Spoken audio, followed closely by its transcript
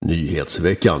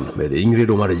Nyhetsveckan med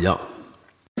Ingrid och Maria.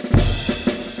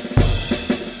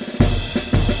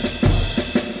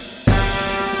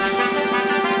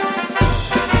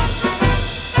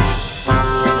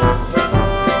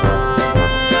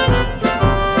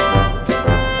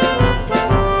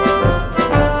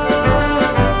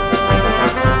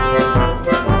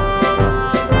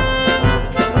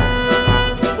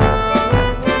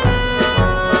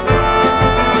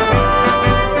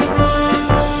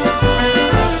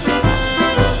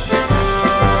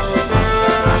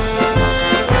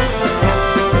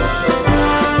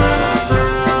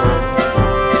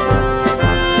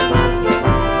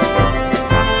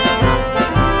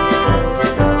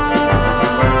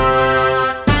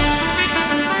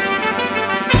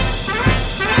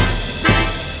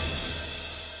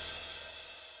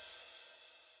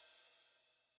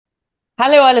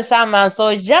 Hallå allesammans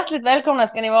och hjärtligt välkomna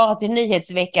ska ni vara till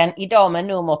Nyhetsveckan idag med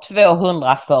nummer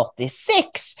 246.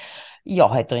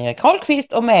 Jag heter Ingrid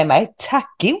Karlqvist och med mig,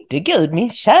 tack gode gud, min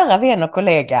kära vän och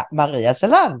kollega Maria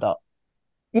Selander.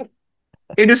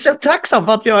 Är du så tacksam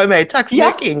för att jag är med? Tack så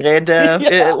mycket Ingrid.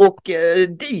 Och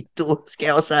dito ska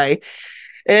jag säga.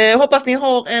 Hoppas ni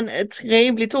har en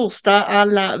trevlig torsdag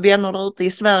alla vänner där ute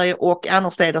i Sverige och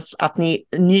annorstädes, att ni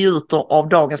njuter av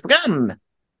dagens program.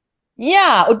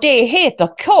 Ja, och det heter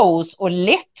Kaos och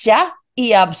lättja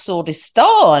i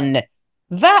Absurdistan.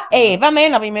 Vad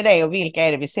menar vi med det och vilka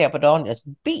är det vi ser på Daniels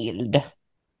bild?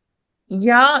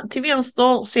 Ja, till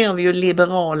vänster ser vi ju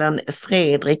liberalen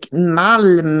Fredrik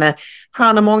Malm.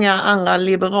 Han och många andra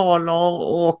liberaler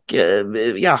och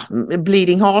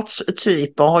bleeding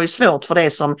hearts-typer har ju svårt för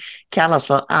det som kallas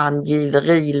för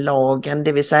angiverilagen,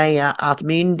 det vill säga att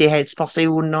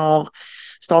myndighetspersoner,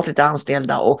 statligt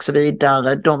anställda och så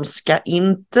vidare, de ska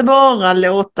inte bara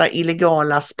låta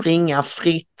illegala springa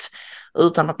fritt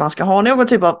utan att man ska ha någon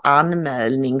typ av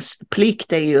anmälningsplikt.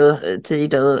 Det är ju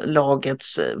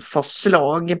Tidölagets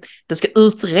förslag. Det ska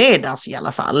utredas i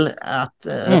alla fall att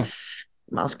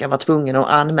man ska vara tvungen att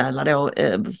anmäla då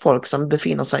folk som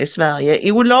befinner sig i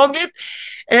Sverige olagligt.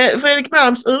 Fredrik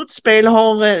Malms utspel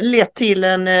har lett till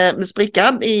en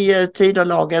spricka i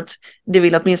Tidölaget. Det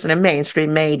vill åtminstone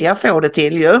mainstream media få det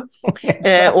till ju.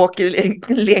 Och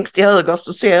längst till höger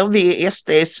så ser vi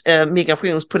SDs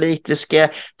migrationspolitiska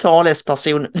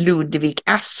talesperson Ludvig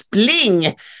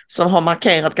Aspling som har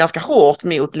markerat ganska hårt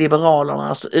mot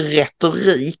liberalernas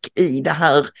retorik i det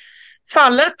här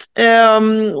fallet.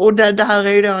 Och det här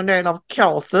är ju då en del av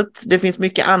kaoset. Det finns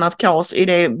mycket annat kaos i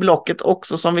det blocket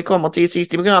också som vi kommer till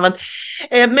sist i programmet.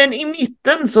 Men i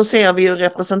mitten så ser vi ju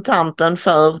representanten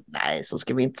för, nej så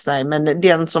ska vi inte säga, men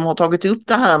den som har tagit upp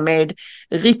det här med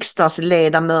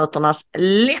riksdagsledamöternas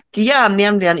lättja,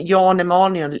 nämligen Jan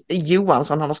Emanuel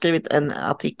Johansson. Han har skrivit en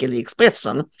artikel i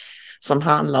Expressen som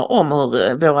handlar om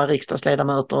hur våra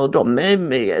riksdagsledamöter och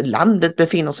landet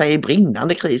befinner sig i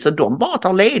brinnande kris och de bara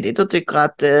tar ledigt och tycker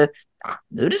att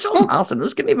nu är det sommar så nu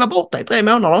ska vi vara borta i 3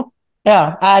 månader.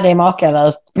 Ja, det är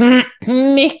makalöst.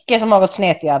 Mycket som har gått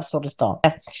snett i Absurdistan.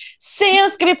 Sen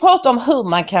ska vi prata om hur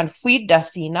man kan skydda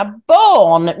sina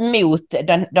barn mot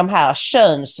den här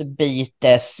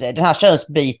könsbytes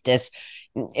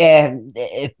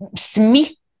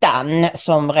smitt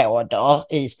som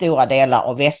råder i stora delar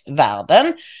av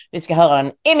västvärlden. Vi ska höra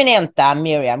den eminenta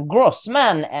Miriam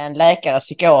Grossman, en läkare och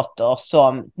psykiater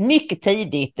som mycket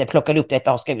tidigt plockade upp detta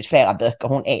och har skrivit flera böcker.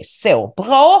 Hon är så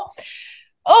bra.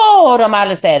 Och de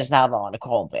allestädes närvarande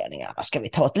koranbränningarna ska vi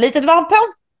ta ett litet varv på.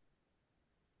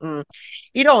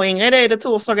 Idag Ingrid är det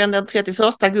torsdagen den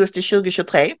 31 augusti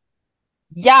 2023.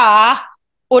 Ja,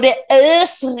 och det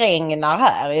ösregnar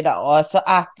här idag så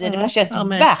att det känns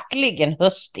verkligen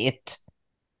höstigt.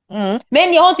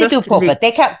 Men jag har inte upp hoppet.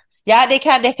 Jag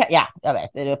vet,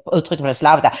 uttrycket var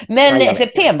slarvigt. Men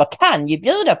september kan ju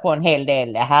bjuda på en hel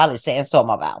del härlig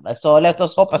sensommarvärme. Så låt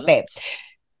oss hoppas det.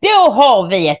 Då har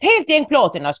vi ett helt gäng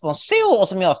platina sponsorer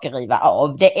som jag ska riva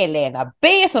av. Det är Lena B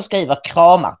som skriver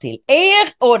kramar till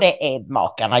er och det är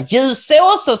makarna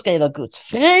Ljusås som skriver Guds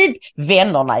frid,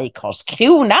 vännerna i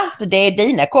Karlskrona. Så det är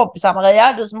dina kompisar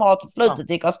Maria, du som har ett förflutet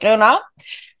i Karlskrona.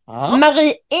 Ja.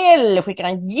 Marie L skickar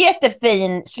en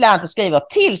jättefin slant och skriver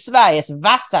till Sveriges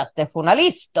vassaste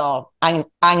journalister.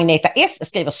 Agneta S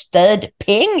skriver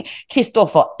stödpeng.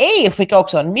 Kristoffer E skickar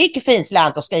också en mycket fin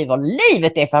slant och skriver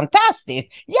livet är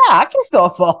fantastiskt. Ja,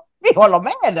 Kristoffer, vi håller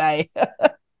med dig.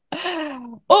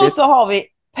 Och så har vi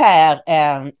Per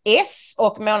S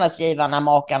och månadsgivarna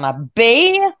makarna B.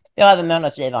 Vi har även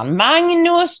månadsgivaren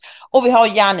Magnus och vi har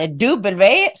Janne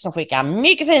W som skickar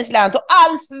mycket fin slant och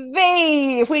Alf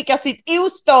V skickar sitt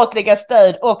ostatliga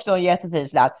stöd också en jättefin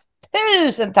slant.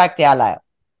 Tusen tack till alla er.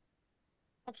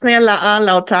 Snälla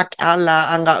alla och tack alla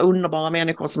andra underbara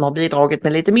människor som har bidragit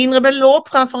med lite mindre belopp.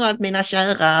 Framförallt mina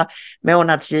kära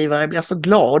månadsgivare. Jag blir så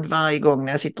glad varje gång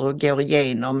när jag sitter och går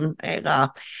igenom era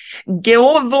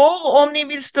gåvor. Om ni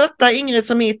vill stötta Ingrids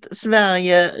och mitt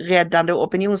Sverige-räddande och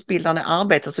opinionsbildande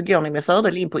arbete så går ni med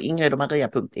fördel in på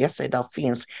ingridomaria.se. Där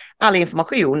finns all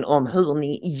information om hur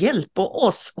ni hjälper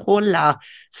oss hålla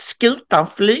skutan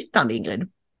flytande, Ingrid.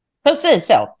 Precis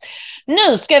så.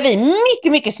 Nu ska vi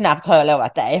mycket snabbt, har jag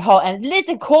lovat dig, ha en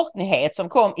liten kortnyhet som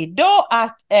kom idag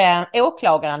att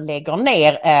åklagaren lägger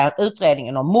ner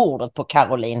utredningen om mordet på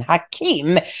Caroline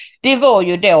Hakim. Det var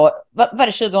ju då, var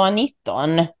det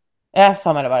 2019? Ja,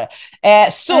 för mig det var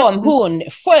det. Som hon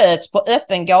sköts på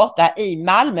öppen gata i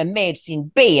Malmö med sin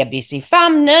bebis i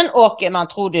famnen, och man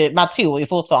tror ju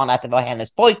fortfarande att det var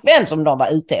hennes pojkvän som de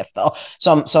var ute efter,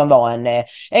 som var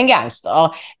en gangster.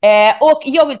 Och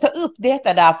jag vill ta upp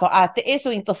detta därför att det är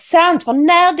så intressant, för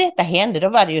när detta hände då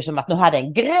var det ju som att nu hade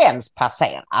en gräns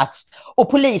passerats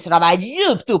och poliserna var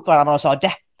djupt upprörda och sa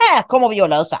det här kommer vi att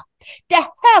lösa. Det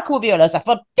här kommer vi att lösa,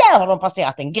 för där har de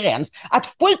passerat en gräns.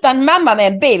 Att skjuta en mamma med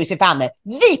en bebis i famnen.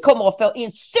 Vi kommer att få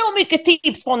in så mycket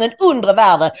tips från den undre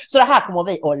världen, så det här kommer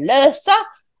vi att lösa.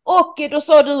 Och då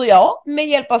sa du och jag, med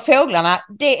hjälp av fåglarna,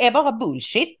 det är bara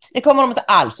bullshit. Det kommer de inte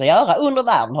alls att göra.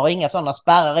 Undervärlden har inga sådana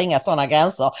spärrar, inga sådana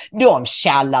gränser. De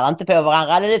kallar inte på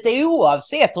varandra alldeles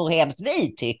oavsett hur hemskt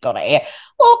vi tycker det är.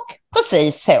 Och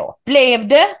precis så blev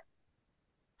det.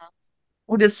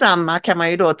 Och detsamma kan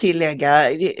man ju då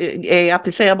tillägga är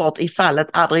applicerbart i fallet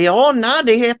Adriana.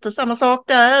 Det heter samma sak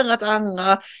där, att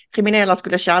andra kriminella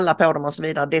skulle tjalla på dem och så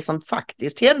vidare. Det som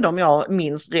faktiskt hände, om jag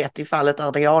minns rätt, i fallet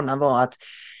Adriana var att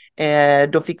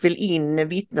de fick väl in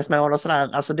vittnesmål och sådär.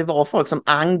 Alltså det var folk som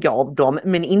angav dem,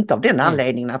 men inte av den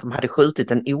anledningen att de hade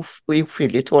skjutit en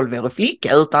oskyldig 12-årig flicka,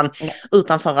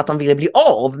 utan för att de ville bli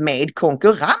av med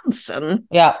konkurrensen.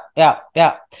 Ja.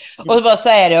 Och så bara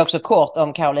säga det också kort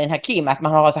om Caroline Hakim, att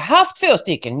man har alltså haft 2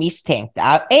 stycken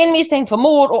misstänkta. En misstänkt för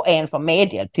mord och en för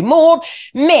medhjälp till mord.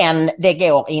 Men det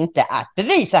går inte att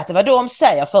bevisa att det var de,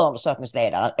 säger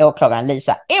förundersökningsledaren, åklagaren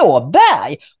Lisa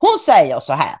Åberg. Hon säger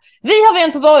så här: vi har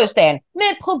vänt på varje sten,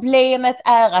 men problemet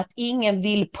är att ingen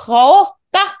vill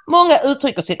prata. Många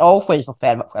uttrycker sin avsky för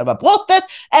själva brottet,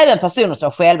 även personer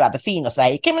som själva befinner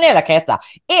sig i kriminella kretsar.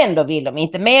 Ändå vill de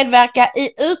inte medverka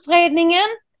i utredningen.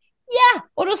 Ja,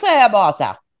 och då säger jag bara så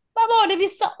här: vad var det vi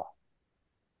sa?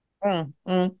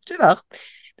 Tyvärr.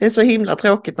 Det är så himla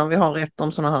tråkigt när vi har rätt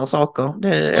om sådana här saker.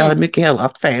 Jag hade mycket hellre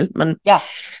haft fel, men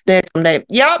det är som det är.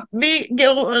 Ja, vi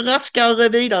raskar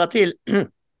vidare till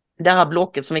det här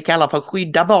blocket som vi kallar för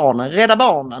skydda barnen, rädda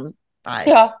barnen.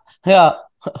 Nej. Ja.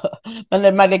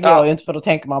 Men det går ju inte, för då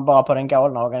tänker man bara på den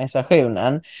galna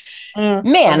organisationen.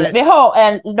 Men vi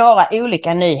har några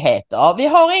olika nyheter. Vi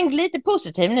har en lite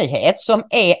positiv nyhet som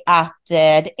är att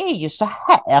det är ju så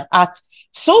här att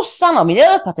Sossarna och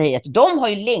Miljöpartiet, de har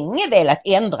ju länge velat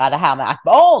ändra det här med att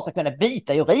barn ska kunna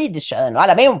byta juridiskt kön och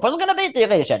alla människor ska kunna byta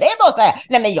juridiskt kön. Det är bara att säga,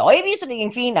 nej men jag är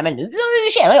visserligen kvinna, men nu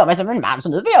känner jag mig som en man, så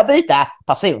nu vill jag byta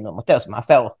personnumret då, så man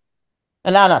får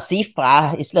en annan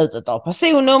siffra i slutet av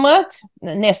personnumret,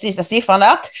 näst sista siffran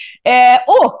där.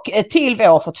 Och till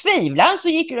vår förtvivlan så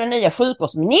gick ju den nya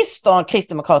sjukvårdsministern,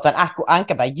 kristdemokraten Acko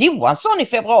Ankarberg Johansson, i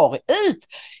februari ut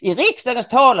i riksdagens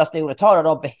talarstol och talade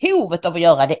om behovet av att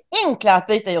göra det enklare att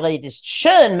byta juridiskt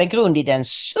kön med grund i den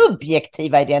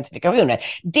subjektiva identifikationen.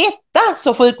 Detta,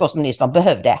 så sjukvårdsministern,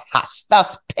 behövde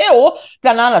hastas på.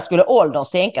 Bland annat skulle åldern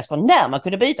sänkas för när man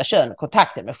kunde byta kön och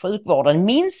kontakten med sjukvården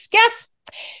minskas.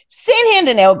 Sen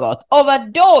hände något. Av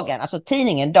vad Dagen, alltså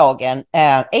tidningen Dagen,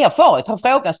 erfarit har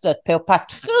frågan stött på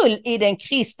patrull i den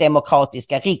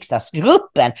kristdemokratiska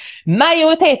riksdagsgruppen.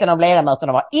 Majoriteten av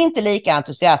ledamöterna var inte lika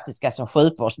entusiastiska som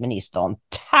sjukvårdsministern.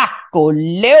 Tack och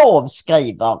lov,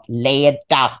 skriver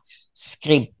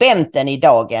ledarskribenten i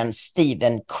Dagen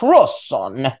Steven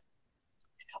Crosson.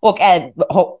 Och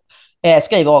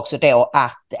skriver också då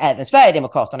att även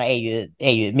Sverigedemokraterna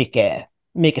är ju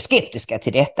mycket skeptiska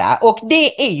till detta, och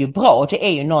det är ju bra, det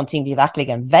är ju någonting vi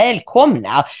verkligen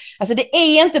välkomnar. Alltså det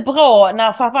är inte bra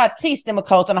när framförallt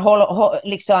kristdemokraterna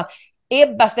liksom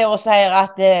Ebba står och säger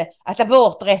att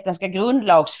aborträtten ska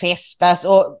grundlagsfästas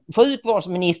och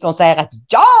sjukvårdsministern säger att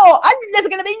alla ska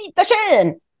kunna byta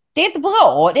kön. Det är inte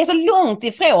bra, det är så långt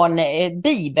ifrån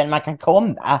Bibeln man kan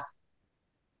komma.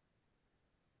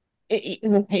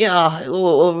 Ja,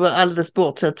 och alldeles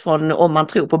bortsett från om man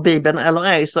tror på Bibeln eller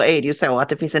ej, så är det ju så att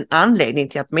det finns en anledning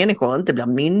till att människor inte blir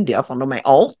myndiga förrän de är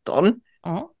 18.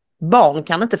 Barn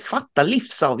kan inte fatta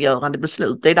livsavgörande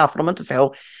beslut. Det är därför de inte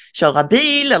får köra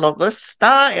bil eller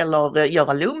rösta eller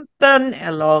göra lumpen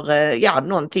eller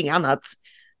någonting annat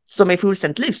som är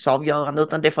fullständigt livsavgörande,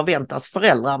 utan det förväntas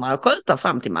föräldrarna sköta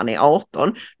fram till man är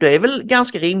 18. Då är det väl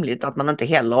ganska rimligt att man inte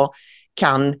heller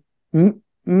kan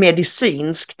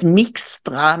medicinskt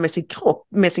mixtra med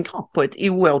sin kropp på ett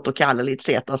oåterkalleligt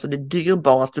sätt. Alltså det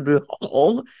dyrbaraste du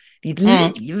har, ditt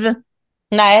liv.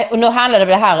 Nej, och nu handlar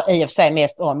det här i och för sig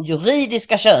mest om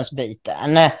juridiska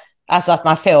könsbyten. Alltså att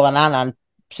man får en annan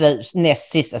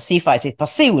näst sista siffra i sitt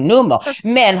personnummer.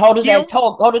 Men har du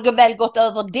väl gått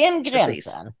över den gränsen?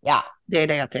 Precis. Ja. Det är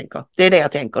det jag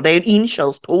tänker. Det är en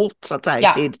inkörsport så att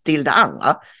säga till det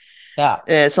andra. Ja.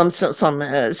 Som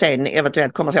sen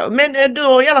eventuellt kommer att... Men du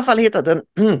har i alla fall hittat en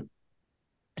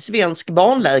svensk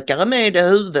barnläkare med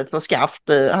huvudet på skaft.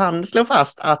 Han slår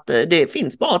fast att det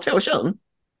finns bara 2 kön.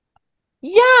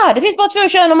 Ja, det finns bara 2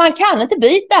 kön och man kan inte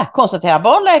byta, konstaterar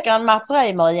barnläkaren Mats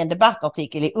Reimer i en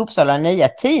debattartikel i Uppsala Nya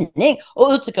Tidning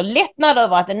och uttrycker lättnad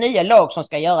över att en nya lag som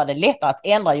ska göra det lättare att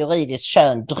ändra juridiskt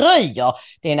kön dröjer.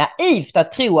 Det är naivt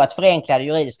att tro att förenklade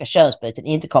juridiska könsbyten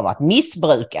inte kommer att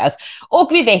missbrukas. Och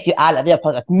vi vet ju alla, vi har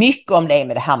pratat mycket om det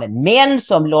med det här med män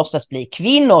som låtsas bli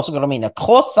kvinnor, så går de in och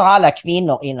krossar alla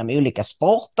kvinnor inom olika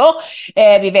sporter.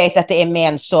 Vi vet att det är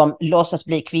män som låtsas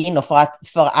bli kvinnor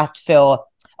för att få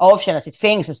avtjäna sitt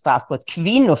fängelsestraff på ett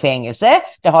kvinnofängelse.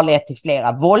 Det har lett till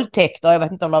flera våldtäkter. Jag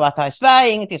vet inte om det har varit här i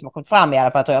Sverige, ingenting som har kommit fram i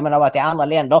alla fall, tror jag, men det har varit i andra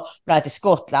länder, bland annat i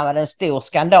Skottland var det en stor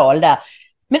skandal där.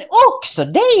 Men också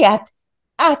det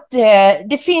att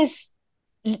det finns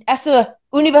alltså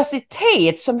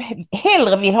universitet som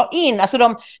hellre vill ha in, alltså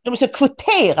de så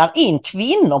kvoterar in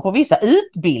kvinnor på vissa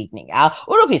utbildningar,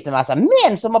 och då finns det en massa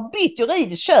män som har bytt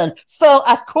juridiskt kön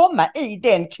för att komma i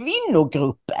den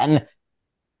kvinnogruppen.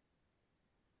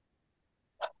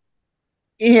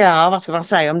 Ja, vad ska man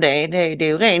säga om det? Det är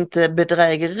ju rent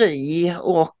bedrägeri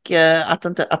och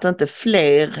att inte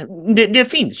fler... Det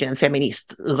finns ju en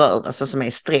feministrörelse som är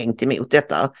strängt emot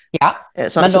detta. Ja,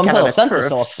 men de hörs inte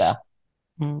så ofta.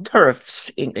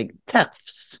 TERFs.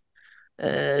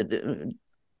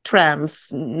 Trans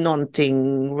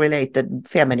någonting related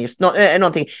feminist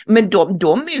någonting. Men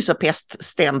de är ju så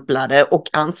peststämplade och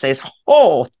anses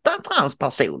hata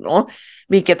transpersoner,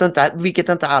 vilket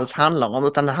inte alls handlar om,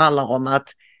 utan det handlar om att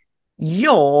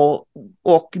jag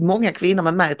och många kvinnor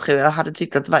med mig, tror jag, hade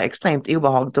tyckt att det var extremt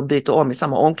obehagligt att byta om i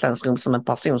samma omklädningsrum som en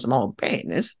person som har en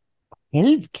penis.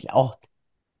 Självklart.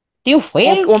 Det är ju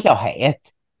självklarhet.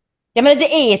 Ja, men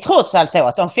det är trots allt så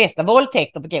att de flesta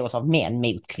våldtäkter begås av män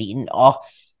mot kvinnor.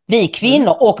 Vi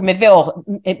kvinnor och med vår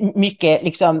mycket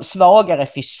liksom svagare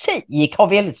fysik har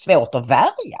väldigt svårt att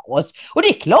värja oss. Och det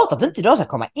är klart att inte de ska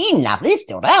komma in när vi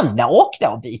står där nakna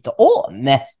och byter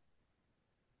om.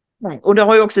 Och det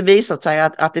har ju också visat sig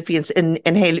att det finns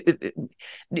en hel,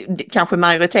 kanske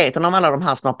majoriteten av alla de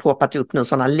här som har poppat upp nu,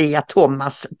 sådana Lea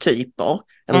Thomas-typer,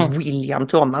 eller William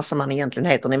Thomas som han egentligen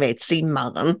heter, ni vet,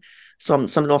 simmaren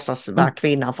som låtsas vara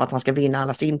kvinna för att han ska vinna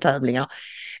alla simtävlingar.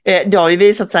 Det har ju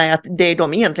visat sig att det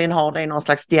de egentligen har, det är någon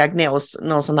slags diagnos,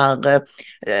 någon sån här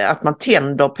att man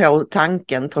tänder på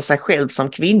tanken på sig själv som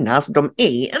kvinna. Alltså, de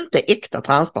är inte äkta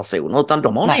transpersoner, utan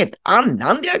de har en helt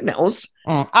annan diagnos.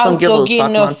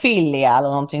 Autogynofilia eller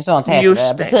någonting sånt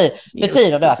heter det.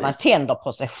 Betyder det att man tänder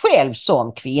på sig själv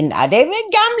som kvinna. Det är väl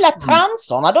gamla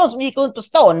transorna, de som gick runt på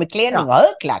stan med klänning och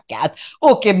högklackat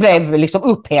och blev liksom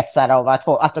upphetsade av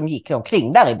att de gick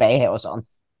omkring där i BH och sånt.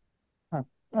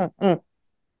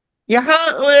 Jaha,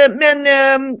 men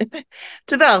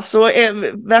tyvärr så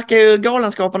verkar ju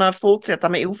galenskaperna fortsätta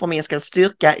med oförminskad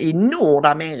styrka i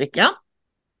Nordamerika.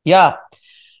 Ja,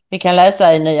 vi kan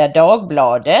läsa i Nya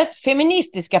Dagbladet.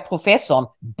 Feministiska professorn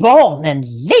barnen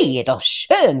leder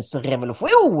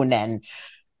könsrevolutionen.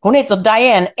 Hon heter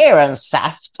Diane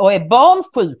Ehrensaft och är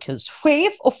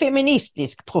barnsjukhuschef och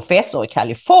feministisk professor i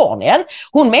Kalifornien.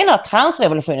 Hon menar att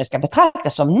transrevolutionen ska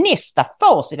betraktas som nästa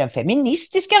fas i den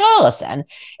feministiska rörelsen.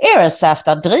 Ehrensaft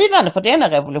är drivande för denna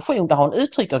revolution, där hon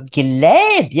uttrycker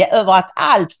glädje över att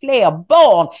allt fler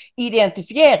barn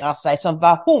identifierar sig som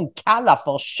vad hon kallar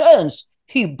för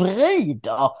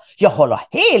könshybrider. Jag håller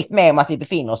helt med om att vi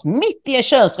befinner oss mitt i en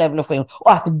könsrevolution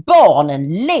och att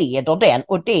barnen leder den,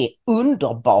 och det är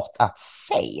underbart att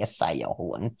se, säger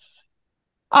hon.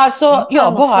 Alltså,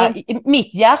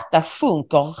 mitt hjärta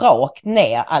sjunker rakt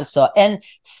ner. Alltså, en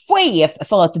chef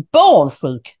för ett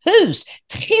barnsjukhus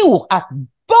tror att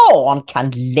barn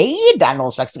kan leda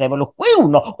någon slags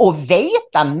revolutioner och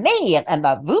veta mer än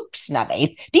vad vuxna vet.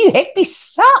 Det är ju helt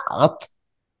bisarrt.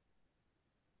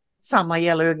 Samma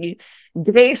gäller ju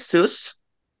Gresus,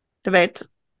 du vet,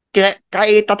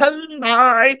 Greta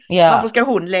Thunberg. Ja. Varför ska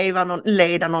hon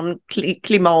leda någon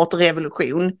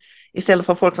klimatrevolution istället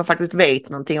för folk som faktiskt vet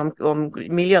någonting om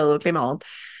miljö och klimat?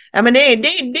 Ja, men det är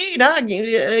det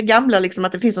här gamla liksom,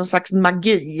 att det finns någon slags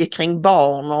magi kring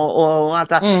barn och allt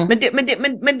det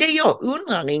här. Men det jag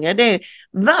undrar, Ingrid, det är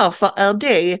varför är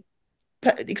det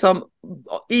liksom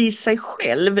i sig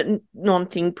själv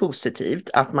någonting positivt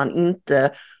att man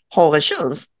inte har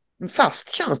en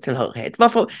fast könstillhörighet?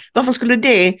 Varför skulle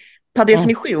det per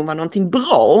definition vara någonting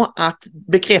bra att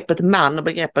begreppet man och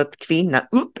begreppet kvinna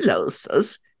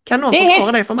upplöses? Kan någon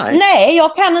förklara det för mig? Nej,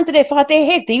 jag kan inte det, för att det är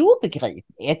helt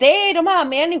obegripligt. Det är de här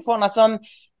människorna som,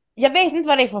 jag vet inte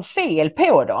vad det är för fel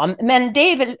på dem, men det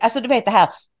är väl, alltså du vet det här,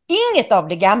 inget av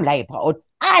det gamla är bra.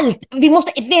 Vi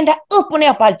måste vända upp och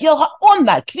ner på allt, göra om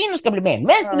allt. Kvinnor ska bli män,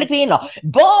 män ska bli kvinnor,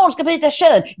 barn ska byta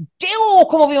kön. Då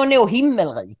kommer vi att nå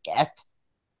himmelriket.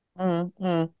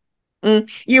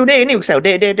 Jo, det är nog så. Det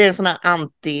är en sån här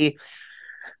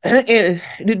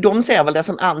de ser väl det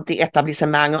som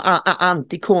anti-etablissemang och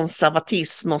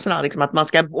antikonservatism och sådär, liksom att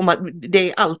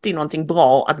det är alltid någonting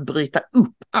bra att bryta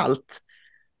upp allt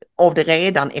av det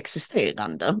redan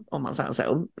existerande, om man säger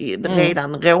så. I den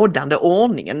redan rådande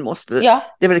ordningen måste... Ja.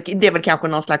 Det är väl kanske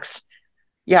någon slags,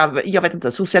 jag vet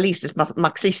inte, socialistisk,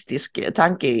 marxistisk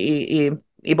tanke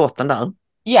i botten där.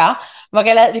 Ja,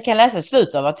 vi kan läsa i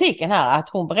slutet av artikeln här att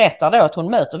hon berättar då att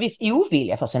hon möter viss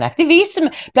ovilja för sin aktivism,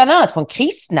 bland annat från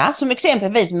kristna som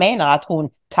exempelvis menar att hon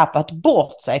tappat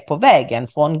bort sig på vägen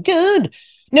från Gud.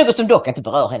 Något som dock inte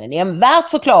berör henne nämnvärt,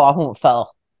 förklarar hon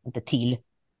inte till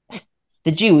The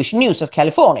Jewish News of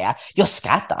California. Jag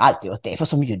skrattar alltid åt det, för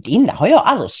som judinna har jag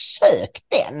aldrig sökt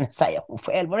den, säger hon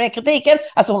själv. Och den kritiken,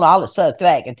 alltså hon har aldrig sökt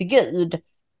vägen till Gud.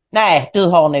 Nej, du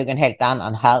har nog en helt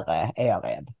annan herre, är jag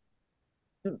rädd.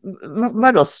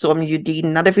 Vadå som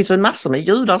judinna? Det finns väl massor med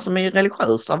judar som är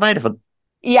religiösa. Vad är det för...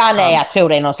 Ja, nej, jag tror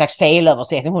det är någon slags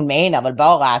felöversättning. Hon menar väl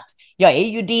bara att jag är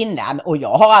judinna och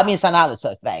jag har minsann aldrig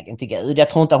sökt vägen till Gud. Jag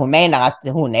tror inte hon menar att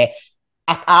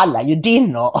alla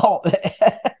judinnor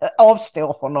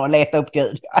avstår från att leta upp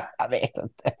Gud. Jag vet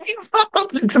inte. Jag fattar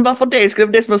inte liksom varför det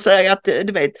skulle det som att säga att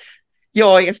du vet,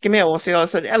 jag är eskimos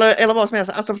eller vad som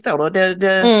helst. Alltså förstår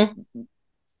du?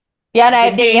 Ja,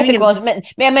 nej, det är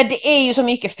jättekonstigt. Men det är ju så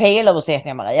mycket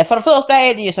felöversättningar, Maria. För det första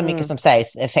är det ju så mycket som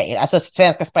sägs fel. Alltså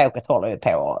svenska språket håller ju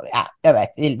på. Ja, jag vet,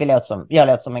 jag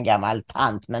låter som en gammal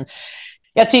tant, men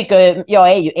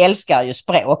jag älskar ju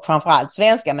språk, framförallt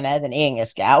svenska men även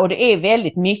engelska, och det är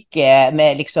väldigt mycket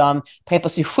med liksom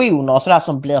prepositioner och sådär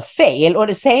som blir fel, och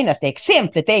det senaste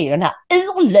exemplet är ju den här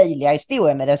urlöjliga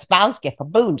historien med den spanske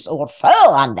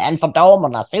förbundsordföranden för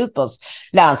damernas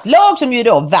fotbollslandslag som ju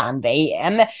då vann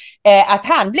VM, att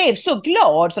han blev så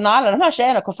glad så när alla de här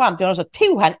tjejerna kom fram till honom så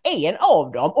tog han en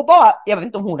av dem och bara, jag vet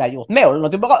inte om hon hade gjort mål eller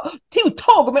något, bara tog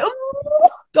tag om mig och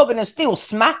gav en stor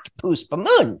smackpuss på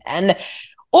munnen.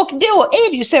 Och då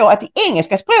är det ju så att i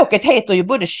engelska språket heter ju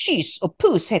både kyss och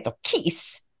puss heter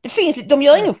kiss. De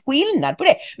gör ingen skillnad på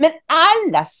det. Men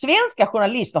alla svenska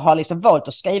journalister har liksom valt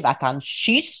att skriva att han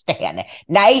kysste henne.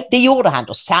 Nej, det gjorde han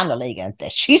då sannolikt inte.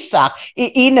 Kyssar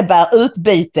innebär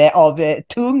utbyte av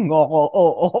tungor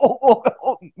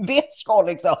och vätskor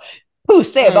liksom.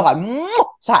 Puss är bara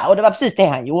så här, och det var precis det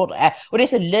han gjorde. Och det är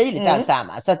så löjligt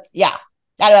allsammans. Så att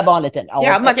det var bara en liten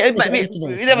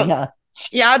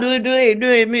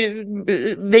du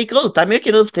viker ut dig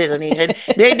mycket nu för tiden, Ingrid.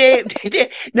 Nej,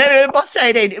 jag vill bara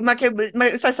säga det. Man kan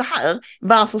säga så här,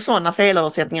 varför sådana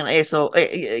felöversättningar är så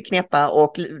knäppa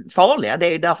och farliga.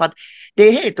 Det är därför att det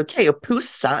är helt okej att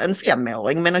pussa en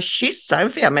 5-åring, men att kyssa en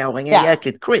 5-åring är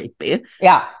jäkligt creepy.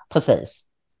 Ja, precis.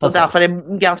 Och därför är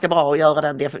det ganska bra att göra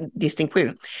den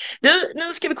distinktionen.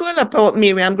 Nu ska vi kolla på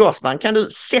Miriam Grossman. Kan du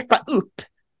sätta upp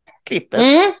klippet?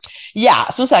 Ja,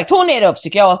 som sagt, hon är då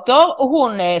psykiater och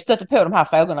hon stötte på de här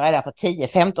frågorna redan för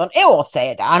 10-15 år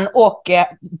sedan och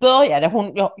började,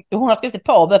 hon har skrivit ett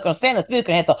par böcker, den senaste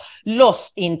boken heter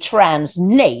Lost in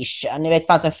Translation. Ni vet, det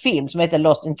fanns en film som heter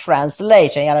Lost in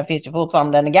Translation, den finns ju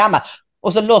fortfarande, den är gammal.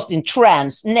 Och så Lost in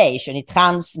Transnation, i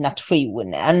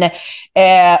transnationen.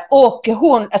 Och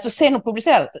hon, alltså sen hon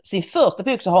publicerade sin första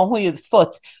bok så har hon ju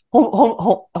fått,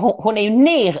 hon är ju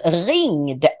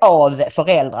nerringd av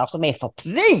föräldrar som är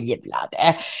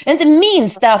förtvivlade. Inte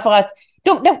minst därför att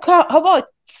de har varit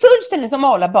fullständigt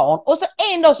normala barn och så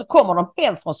en dag så kommer de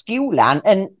hem från skolan,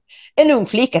 en ung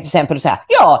flicka till exempel och säger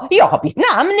jag har mitt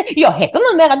namn, jag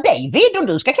heter numera David och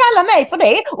du ska kalla mig för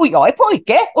det och jag är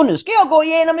pojke och nu ska jag gå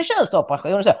igenom en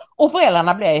könsoperation och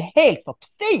föräldrarna blir helt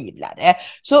förtvivlade.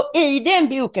 Så i den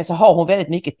boken så har hon väldigt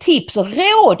mycket tips och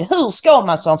råd, hur ska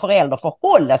man som förälder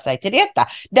förhålla sig till detta,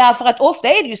 därför att ofta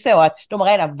är det ju så att de har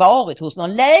redan varit hos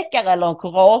någon läkare eller en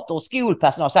kurator och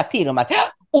skolpersonal och sagt till dem att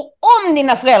och om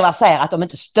dina föräldrar säger att de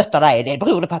inte stöttar dig, det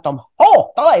beror på att de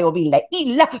hatar dig och vill dig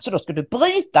illa, så då ska du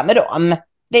bryta med dem.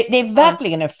 Det är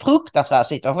verkligen en fruktansvärd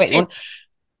situation.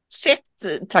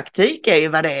 Sekttaktik är ju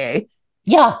vad det är.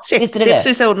 Ja, visst är det. Det är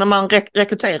precis så när man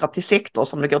rekryterar till sektor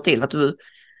som det går till, att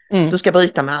du ska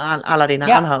bryta med alla dina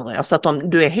anhöriga så att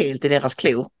du är helt i deras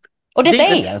klor. Och det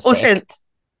är en sekt.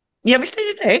 Ja, visst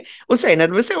är det. Och sen är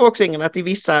det väl så också, Ingrid, att i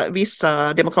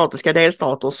vissa demokratiska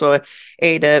delstater så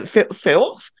är det,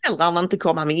 får föräldrarna inte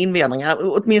komma med invändningar.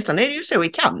 Åtminstone är det ju så i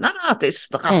Kanada att det är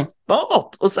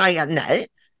straffbart att säga nej.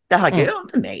 Det här går jag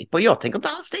inte med på. Jag tänker inte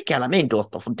alls kalla min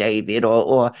dotter för David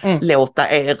och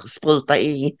låta er spruta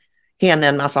i henne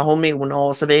en massa hormoner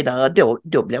och så vidare.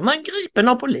 Då blir man gripen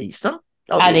av polisen.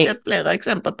 Det har vi sett flera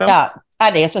exempel på.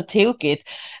 Ja, det är så tokigt.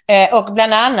 Och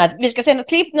bland annat, vi ska se ett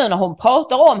klipp nu när hon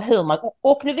pratar om hur man,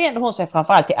 och nu vänder hon sig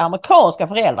framförallt till amerikanska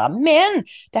föräldrar. Men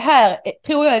det här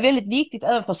tror jag är väldigt viktigt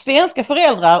även för svenska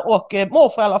föräldrar och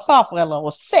morföräldrar och farföräldrar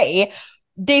att se.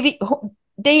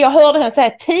 Det jag hörde henne säga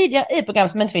tidigare i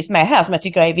programmet som inte finns med här, som jag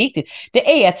tycker är viktigt,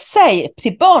 det är att säga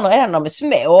till barn redan när de är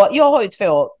små. Jag har ju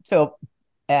två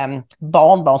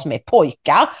barnbarn som är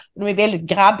pojkar. De är väldigt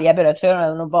grabbiga båda två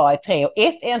när de bara är 3 och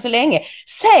 1 än så länge.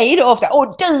 Säg då ofta,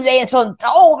 du är en sån,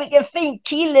 vilken fin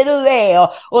kille du är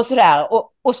och sådär.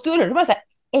 Och skulle du bara säga,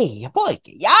 är jag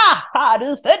pojke? Ja,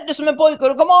 du föddes som en pojke och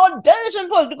du kommer att dö som en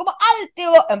pojke. Du kommer alltid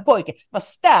att vara en pojke. Man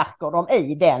stärker dem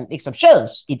i den liksom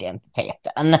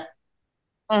könsidentiteten.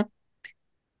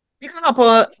 Vi kollar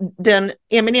på den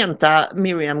eminenta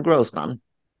Miriam Grossman.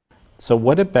 So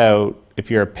what about if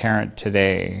you're a parent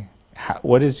today,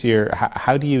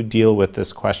 how do you deal with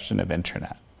this question of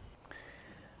internet?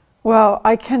 Well,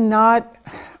 I cannot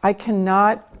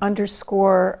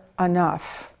underscore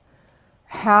enough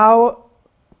how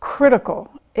critical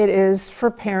it is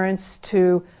for parents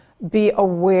to be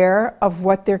aware of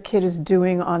what their kid is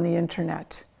doing on the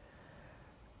internet.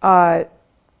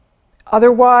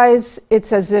 Otherwise,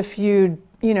 it's as if you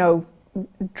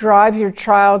drive your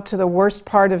child to the worst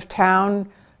part of town,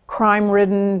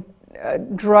 crime-ridden,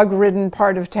 drug-ridden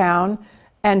part of town,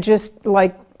 and just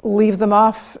leave them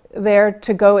off there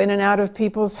to go in and out of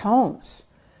people's homes.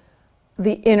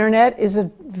 The internet is a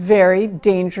very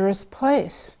dangerous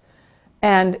place,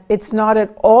 and it's not at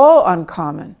all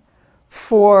uncommon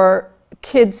for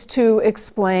kids to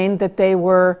explain that they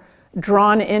were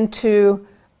drawn into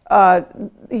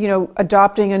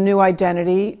adopting a new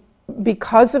identity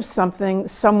because of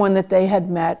someone that they had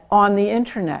met on the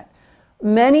internet.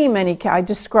 I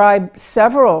describe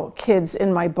several kids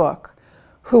in my book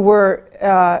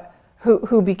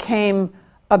who became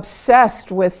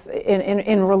obsessed with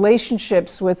in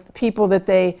relationships with people that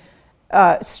they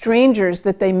strangers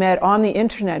that they met on the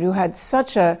internet who had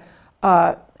such an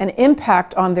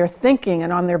impact on their thinking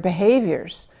and on their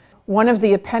behaviors. One of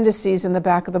the appendices in the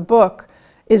back of the book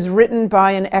is written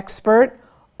by an expert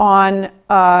on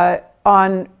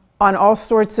all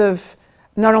sorts of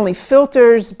not only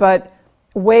filters but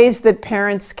ways that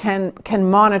parents can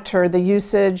monitor the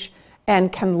usage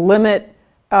and can limit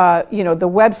the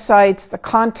websites, the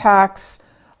contacts,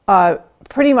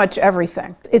 pretty much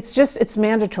everything. It's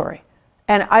mandatory.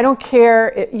 And I don't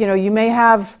care, you may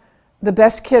have the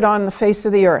best kid on the face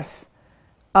of the earth.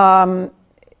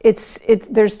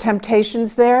 There's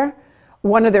temptations there.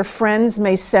 One of their friends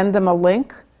may send them a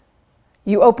link.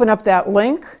 You open up that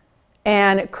link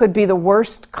and it could be the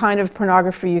worst kind of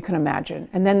pornography you can imagine.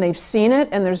 And then they've seen it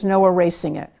and there's no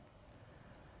erasing it.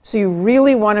 So you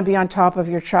really want to be on top of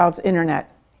your child's internet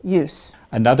use.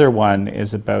 Another one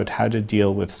is about how to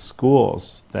deal with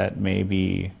schools that may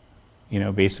be,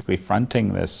 basically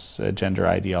fronting this gender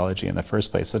ideology in the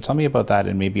first place. So tell me about that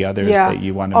and maybe others that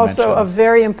you want to mention. Also a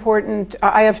very important,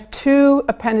 I have 2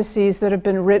 appendices that have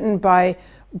been written by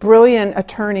brilliant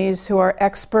attorneys who are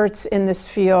experts in this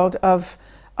field of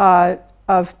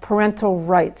parental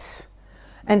rights.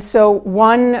 And so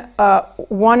one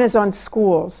is on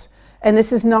schools. And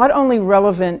this is not only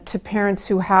relevant to parents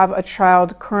who have a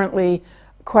child currently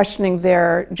questioning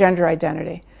their gender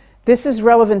identity. This is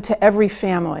relevant to every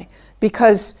family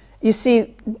because, you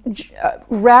see,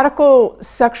 radical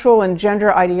sexual and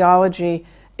gender ideology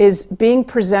is being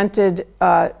presented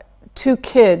to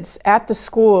kids at the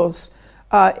schools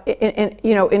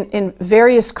in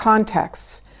various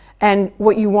contexts. And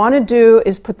what you want to do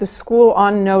is put the school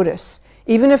on notice,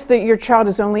 even if your child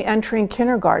is only entering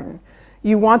kindergarten.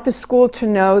 You want the school to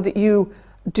know that you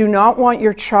do not want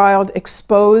your child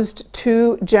exposed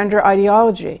to gender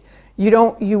ideology. You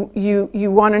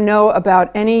want to know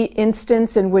about any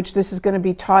instance in which this is going to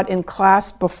be taught in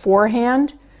class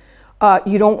beforehand.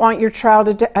 You don't want your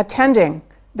child attending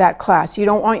that class. You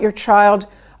don't want your child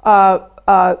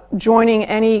joining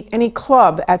any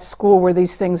club at school where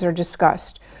these things are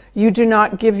discussed. You do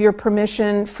not give your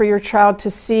permission for your child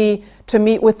to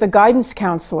meet with the guidance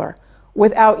counselor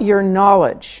without your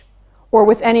knowledge, or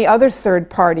with any other third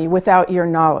party without your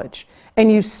knowledge.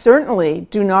 And you certainly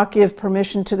do not give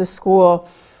permission to the school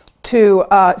to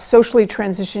socially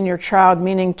transition your child,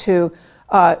 meaning to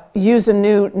use a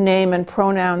new name and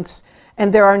pronouns.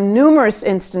 And there are numerous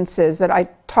instances that I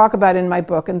talk about in my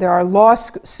book, and there are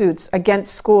lawsuits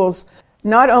against schools,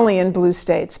 not only in blue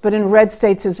states, but in red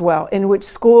states as well, in which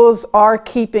schools are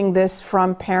keeping this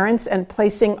from parents and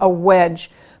placing a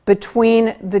wedge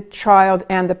between the child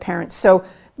and the parents. So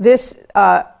this,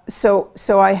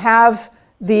 so I have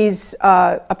these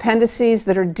appendices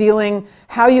that are dealing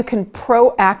how you can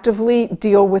proactively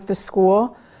deal with the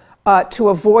school to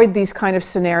avoid these kind of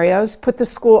scenarios, put the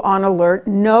school on alert,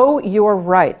 know your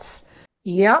rights.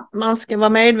 Ja, man ska vara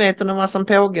medveten om vad som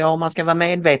pågår och man ska vara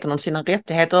medveten om sina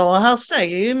rättigheter. Och här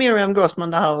säger ju Miriam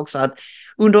Grossman det här också, att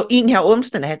under inga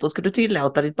omständigheter ska du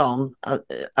tillåta ditt barn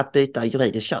att byta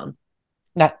juridiskt kön.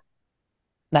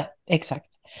 Nej, exakt.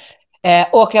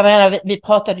 Och jag menar, vi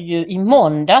pratade ju i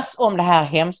måndags om det här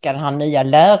hemska, den här nya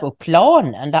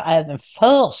läroplanen där även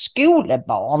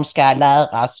förskolebarn ska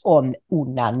läras om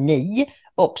onani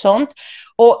och sånt.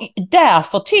 Och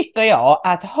därför tycker jag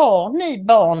att har ni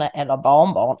barn eller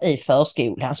barnbarn i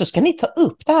förskolan så ska ni ta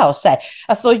upp det här och säga,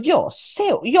 alltså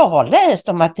jag har läst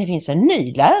om att det finns en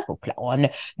ny läroplan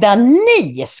där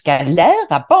ni ska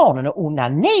lära barnen att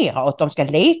onanera och att de ska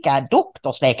leka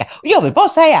doktorsleka. Och jag vill bara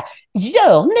säga,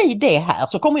 gör ni det här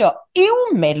så kommer jag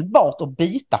omedelbart att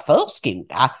byta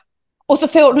förskola. Och så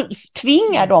får du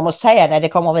tvinga dem att säga nej, det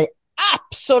kommer vi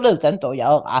absolut inte att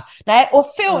göra. Nej, och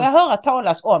får jag höra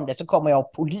talas om det så kommer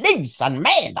jag polisen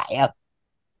med er.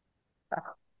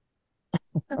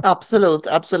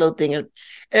 Absolut Ingrid.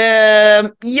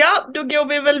 Ja, då går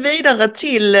vi väl vidare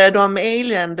till de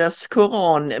eländes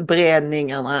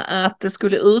koranbränningarna. Att det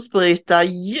skulle utbryta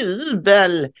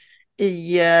jubel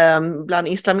bland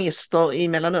islamister i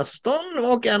Mellanöstern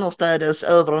och annorstädes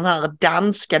över den här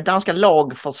danska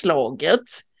lagförslaget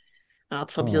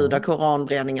att förbjuda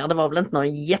koranbränningar. Det var väl inte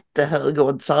någon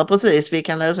jättehögoddsare precis. Vi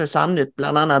kan läsa i Samnytt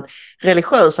bland annat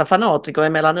religiösa fanatiker i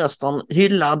Mellanöstern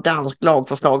hyllar danskt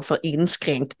lagförslag för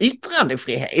inskränkt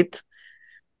yttrandefrihet.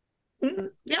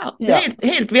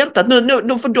 Helt väntat.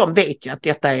 Nu för de vet ju att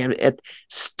detta är ett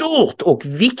stort och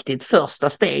viktigt första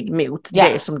steg mot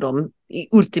det som de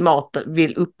ultimat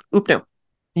vill uppnå.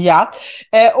 Ja,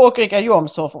 och Richard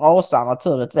Jomshof rasar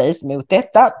naturligtvis mot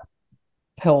detta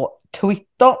på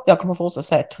Twitter. Jag kommer fortsätta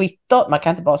säga Twitter. Man kan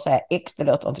inte bara säga X, det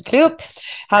låter inte klokt.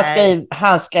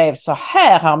 Han skrev så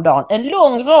här häromdagen. En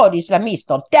lång rad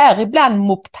islamister, däribland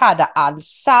Muqtada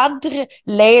al-Sadr,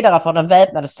 ledare för den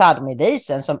väpnade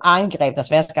Sadr-milisen som angrep den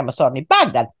svenska ambassaden i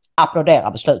Bagdad,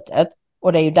 applåderar beslutet.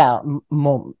 Och det är ju där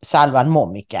Salvan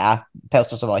Momika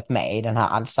påstås ha varit med i den här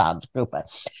al-Sadr-gruppen.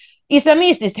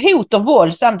 Islamistiskt hot och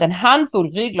våld samt en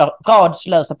handfull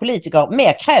ryggradslösa politiker,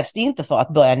 mer krävs det inte för att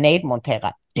börja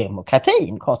nedmontera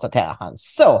demokratin, konstaterar han.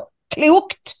 Så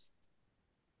klokt!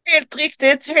 Helt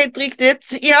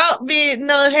riktigt. Ja,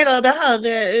 när hela det här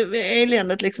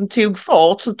eländet liksom tog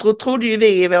fart så trodde ju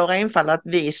vi i vår enfald att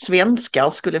vi svenskar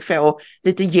skulle få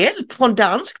lite hjälp från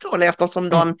danskt håll eftersom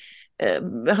de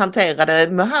hanterade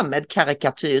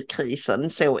Mohammed-karikatyrkrisen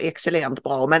så excellent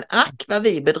bra. Men ack vad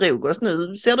vi bedrog oss.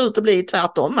 Nu ser det ut att bli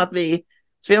tvärtom, att vi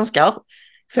svenskar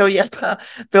får hjälpa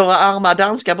våra arma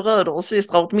danska bröder och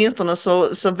systrar, åtminstone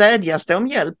så vädjas det om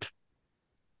hjälp.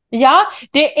 Ja,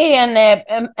 det är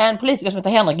en politiker som heter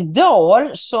Henrik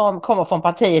Dahl som kommer från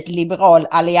partiet Liberal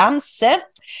Allianse.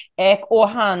 Och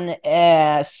han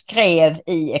skrev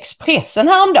i Expressen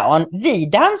häromdagen: vi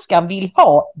danskar vill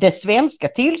ha det svenska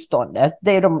tillståndet.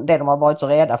 Det är det de har varit så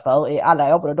rädda för i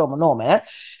alla år, både de och norrmännen.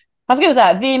 Han skriver så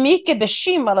här: vi är mycket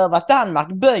bekymrade över att Danmark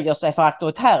böjer sig för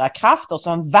auktoritära krafter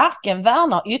som varken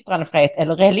värnar yttrandefrihet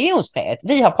eller religionsfrihet.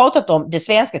 Vi har pratat om det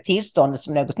svenska tillståndet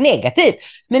som något negativt.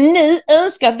 Men nu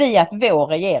önskar vi att vår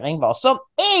regering var som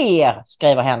er,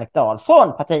 skriver Henrik Dahl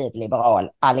från partiet Liberal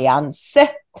Allianse.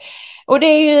 Och det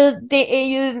är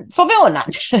ju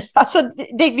förvånande. Alltså,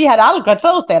 vi hade aldrig kunnat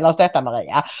föreställa oss detta,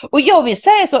 Maria. Och jag vill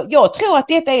säga så, jag tror att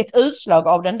detta är ett utslag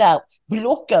av den där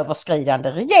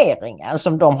blocköverskridande regeringen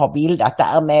som de har bildat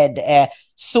där med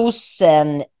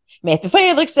sossen Mette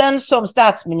Fredriksen som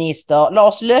statsminister,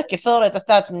 Lars Løkke före detta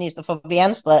statsminister för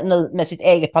Venstre, nu med sitt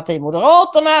eget parti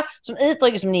Moderaterna som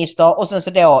utrikesminister, och sen så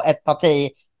då ett parti,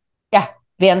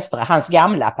 Venstre, hans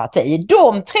gamla parti.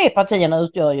 De tre partierna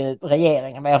utgör ju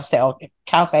regeringen, vad jag förstår.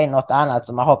 Kanske är något annat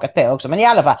som har hakat på också, men i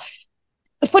alla fall.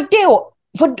 För då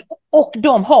Och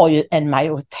de har ju en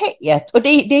majoritet. Och det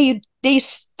är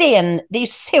ju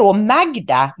så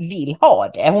Magda vill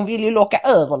ha det. Hon vill ju locka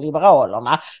över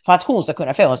Liberalerna för att hon ska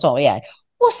kunna få en sån regering.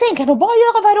 Och sen kan de bara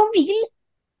göra vad de vill.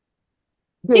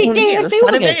 Det hon helst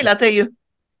hade velat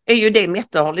är ju det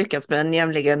Mette har lyckats med,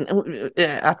 nämligen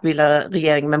att bilda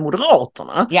regering med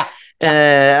Moderaterna. Ja.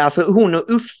 Alltså hon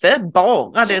och Uffe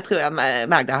bara, det tror jag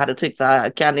Magda hade tyckt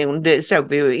var kanon. Det såg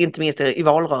vi ju inte minst i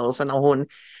valrörelsen när hon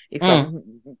liksom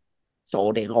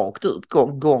sa det rakt ut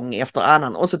gång efter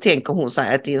annan. Och så tänker hon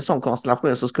sig att i en sån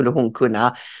konstellation så skulle hon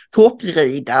kunna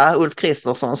topprida Ulf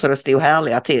Kristersson så det stod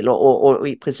härliga till och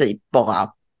i princip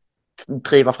bara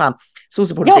driva fram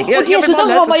sociopolitik. Ja, och dessutom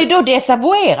har man ju då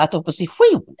desavouerat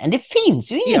oppositionen. Det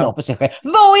finns ju ingen opposition.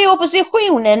 Vad är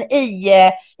oppositionen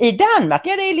i Danmark?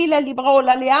 Ja, det är lilla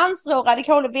liberala allianser och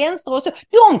radikala vänster och så.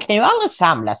 De kan ju aldrig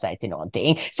samla sig till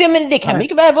någonting. Så, men det kan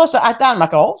mycket väl vara så att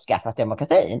Danmark har avskaffat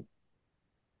demokratin.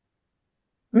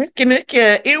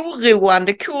 Mycket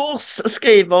oroande kurs,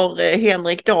 skriver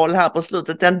Henrik Dahl här på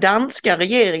slutet. Den danska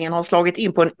regeringen har slagit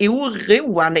in på en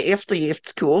oroande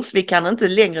eftergiftskurs. Vi kan inte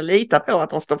längre lita på att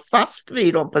de står fast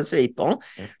vid de principer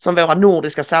som våra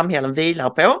nordiska samhällen vilar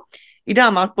på. I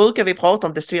Danmark brukar vi prata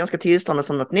om det svenska tillståndet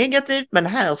som något negativt, men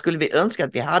här skulle vi önska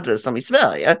att vi hade det som i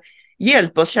Sverige.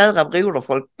 Hjälp oss kära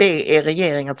broderfolk, be er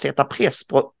regering att sätta press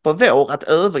på vår att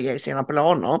överge sina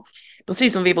planer.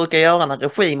 Precis som vi brukar göra när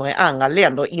regimer i andra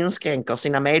länder inskränker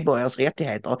sina medborgares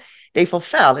rättigheter. Det är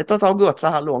förfärligt att det har gått så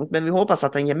här långt, men vi hoppas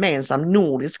att en gemensam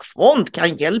nordisk front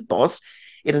kan hjälpa oss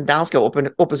i den danska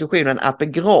oppositionen att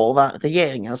begrava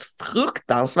regeringens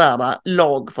fruktansvärda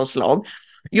lagförslag.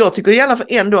 Jag tycker i alla fall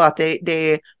ändå att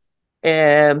det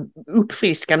är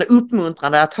uppfriskande,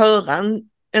 uppmuntrande att höra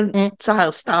en så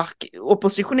här stark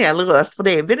oppositionell röst, för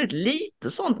det är väldigt lite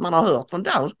sånt man har hört från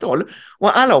danskt håll,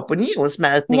 och alla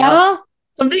opinionsmätningar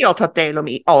som vi har tagit del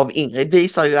av, Ingrid,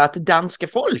 visar ju att danska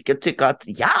folket tycker att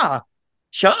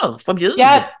kör, förbjud.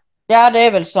 Ja, det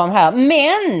är väl som här,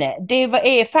 men det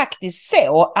är faktiskt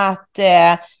så att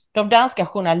de danska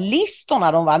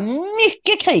journalisterna, de var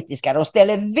mycket kritiska. De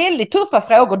ställde väldigt tuffa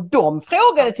frågor. De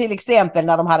frågade till exempel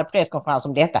när de hade presskonferens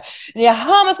om detta.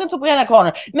 Jaha, man ska inte få bränna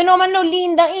Koranen. Men om man då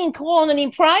lindar in Koranen i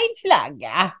en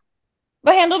prideflagga,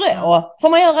 vad händer då? Får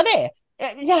man göra det?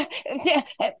 Ja,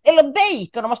 eller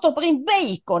bacon, om man stoppar in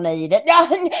bacon i det.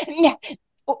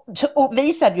 Och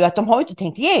visade ju att de har inte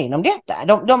tänkt igenom detta.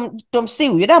 De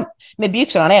stod ju där med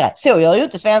byxorna nere. Så gör ju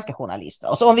inte svenska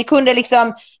journalister. Så om vi kunde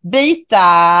liksom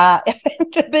byta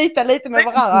lite med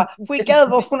varandra, skicka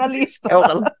över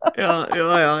journalisterna.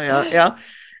 Ja.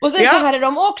 Och sen så hade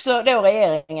de också då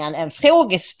regeringen en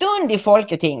frågestund i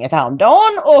Folketinget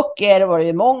häromdagen, och då var det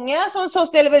ju många som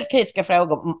ställde väldigt kritiska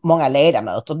frågor, många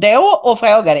ledamöter då, och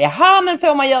frågade, jaha, men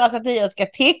får man göra satiriska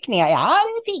teckningar? Ja,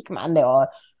 det fick man då.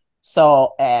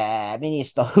 Så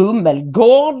minister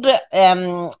Hummelgård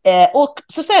och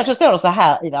så står det så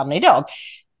här i Världen idag: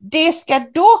 det ska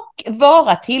dock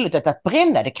vara tillåtet att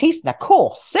bränna det kristna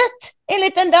korset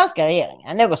enligt den danska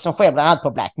regeringen, något som sker bland annat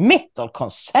på black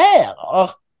metal-konserter.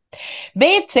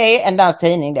 BT, en dansk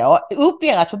tidning då,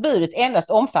 uppger att förbudet endast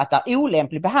omfattar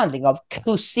olämplig behandling av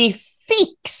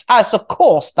krucifix, alltså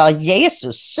kors där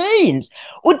Jesus syns.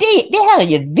 Och det här är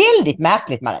ju väldigt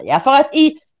märkligt, Maria, för att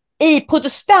i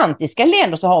protestantiska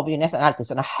länder så har vi ju nästan alltid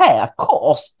såna här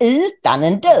kors utan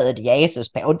en död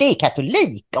Jesus på. Och det är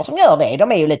katoliker som gör det.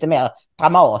 De är ju lite mer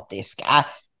dramatiska.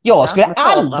 Jag skulle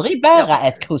aldrig bära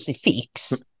ett krucifix.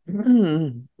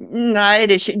 Nej,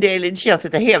 det känns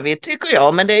lite heavy tycker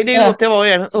jag. Men det är upp till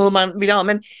hur man vill göra.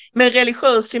 Men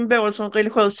religiös symbol som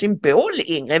religiös symbol,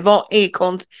 Ingrid, vad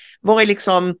är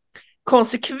liksom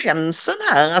konsekvensen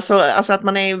här? Alltså att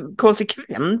man är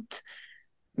konsekvent.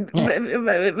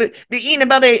 Det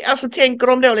innebär det, alltså tänker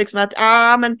de då liksom att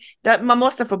man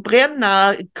måste få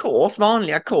bränna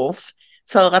vanliga kors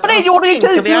för att... Och det gjorde ju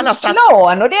Guds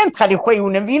plan, och den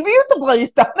traditionen vill vi ju inte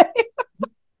bryta med.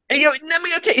 Nej,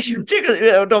 men jag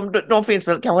tycker de finns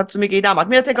väl kanske inte så mycket i Danmark,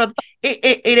 men jag tänker att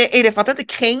är det för att inte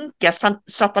kränka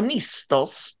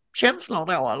satanisters känslor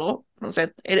då, eller på något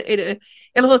sätt? Är det,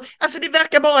 eller hur? Alltså det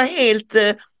verkar bara helt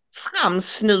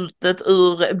framsnutet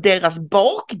ur deras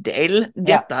bakdel,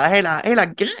 detta hela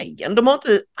grejen. De har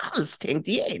inte alls tänkt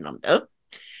igenom det.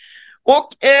 Och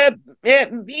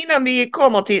innan vi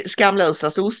kommer till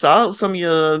skamlösa sossar som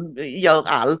ju gör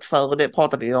allt, för det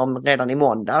pratade vi om redan i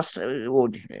måndags, och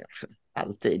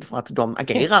alltid, för att de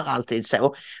agerar alltid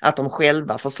så att de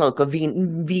själva försöker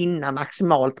vinna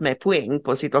maximalt med poäng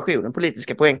på situationen,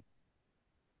 politiska poäng.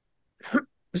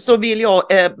 Så vill jag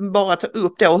bara ta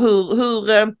upp då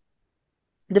hur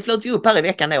det flöt ju upp här i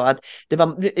veckan då att det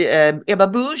var, Ebba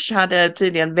Busch hade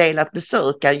tydligen velat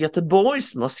besöka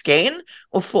Göteborgsmoskén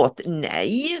och fått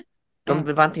nej.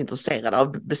 De var inte intresserade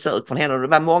av besök från henne och det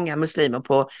var många muslimer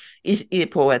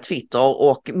på Twitter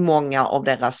och många av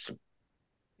deras,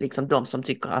 liksom de som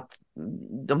tycker att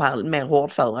de här mer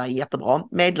hårdföra är jättebra,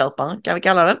 medlöpare kan vi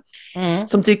kalla det,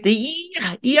 som tyckte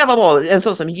ja vad bra, en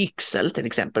sån som Yüksel till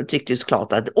exempel tyckte ju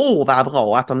såklart att vad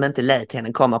bra att de inte lät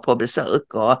henne komma på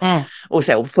besök och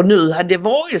så, för nu det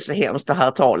var ju så hemskt det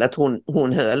här talet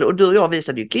hon höll och du och jag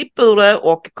visade ju klipp ur det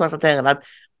och konstaterade att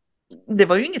det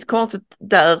var ju inget konstigt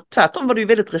där, tvärtom var det ju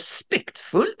väldigt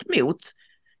respektfullt mot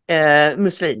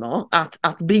muslimer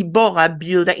att vi bara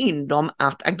bjuda in dem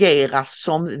att agera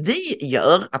som vi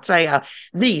gör, att säga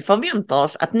vi förväntar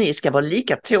oss att ni ska vara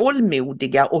lika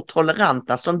tålmodiga och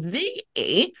toleranta som vi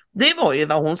är. Det var ju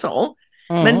vad hon sa.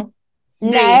 Men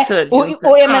det följer inte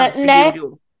alls i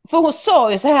god. För hon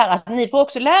sa ju så här att ni får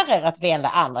också lära er att vända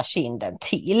andra kinden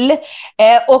till.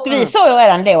 Och vi sa ju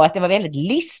redan då att det var väldigt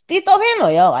listigt av henne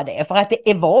att göra det. För att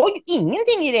det var ju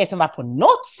ingenting i det som var på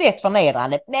något sätt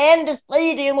förnedrande. Men det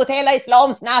strider ju mot hela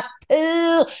islams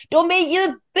natur. De är ju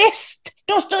bäst.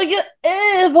 De står ju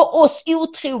över oss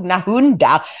otrogna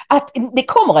hundar. Att det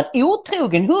kommer en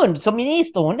otrogen hund som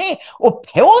minister hon är och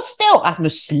påstår att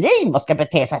muslimer ska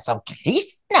bete sig som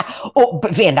kristna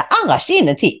och vända andra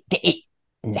kinden till. Det är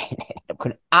Nej, de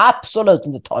kunde absolut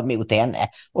inte ta emot henne.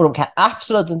 Och de kan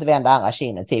absolut inte vända andra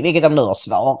kinden till. Vilket de nu har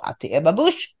svarat till Ebba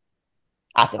Busch.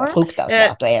 Att det var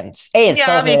fruktansvärt och ens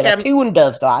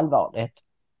tondövt och allvarligt.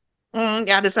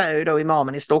 Ja, det säger ju då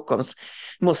imamen i Stockholms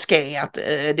moské att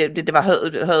det var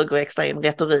högerextrem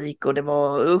retorik och det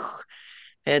var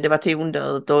det var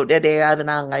tondövt och det är även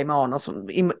andra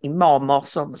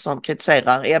imamer som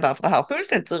kritiserar Ebba för det här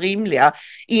fullständigt rimliga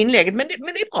inlägget. Men det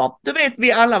är bra, då vet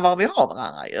vi alla var vi har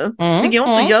varandra ju. Det går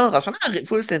inte att göra sådana här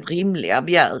fullständigt rimliga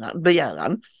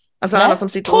begäran. Alltså alla som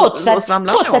sitter och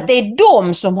svamlar trots att det är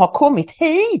de som har kommit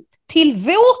hit till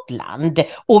vårt land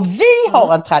och vi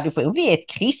har en tradition, vi är ett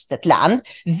kristet land,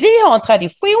 vi har en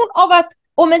tradition av att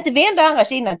om inte vända andra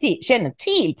känner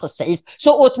till precis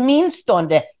så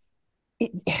åtminstone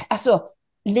alltså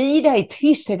lida i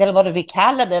tysthet eller vad du vill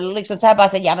kalla det eller liksom så här bara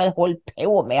säga ja men håll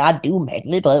på med all dumhet,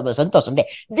 vi behöver oss inte oss om det.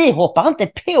 Vi hoppar inte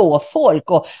på folk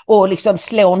och liksom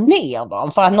slår ner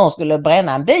dem för att någon skulle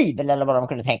bränna en bibel eller vad de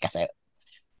kunde tänka sig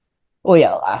att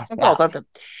göra.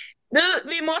 Nu,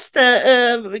 vi måste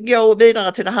gå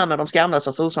vidare till det här med de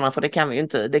skamlösa sossarna för det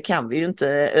kan vi ju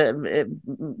inte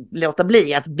låta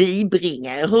bli att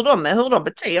bibringa hur de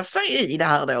beter sig i det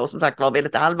här då som sagt var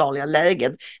väldigt allvarliga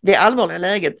läget. Det allvarliga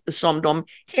läget som de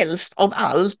helst av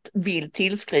allt vill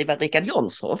tillskriva Richard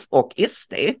Jomshof och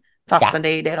SD fastän det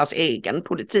är deras egen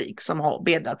politik som har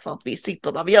bäddat för att vi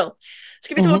sitter där vi gör.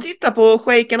 Ska vi ta och titta på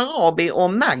Shejken Arabi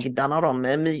och Magda när de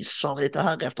myser lite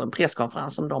här efter en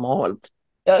presskonferens som de har hållit?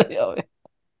 Ja, det gör vi.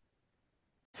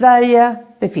 Sverige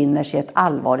befinner sig i ett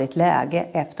allvarligt läge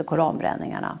efter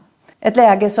koranbränningarna. Ett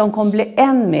läge som kommer bli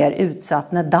än mer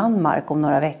utsatt när Danmark om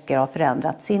några veckor har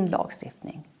förändrat sin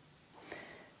lagstiftning.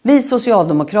 Vi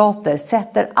socialdemokrater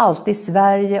sätter alltid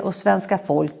Sverige och svenska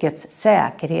folkets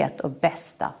säkerhet och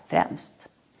bästa främst.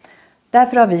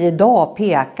 Därför har vi idag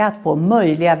pekat på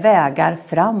möjliga vägar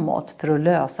framåt för att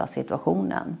lösa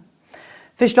situationen.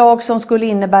 Förslag som skulle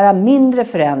innebära mindre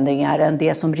förändringar än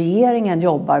det som regeringen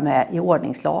jobbar med i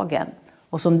ordningslagen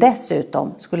och som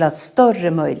dessutom skulle ha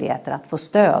större möjligheter att få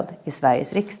stöd i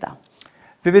Sveriges riksdag.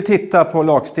 Vi vill titta på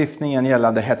lagstiftningen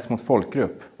gällande hets mot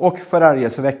folkgrupp och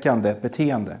förargelseväckande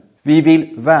beteende. Vi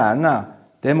vill värna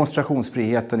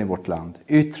demonstrationsfriheten i vårt land,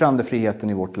 yttrandefriheten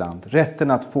i vårt land,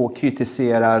 rätten att få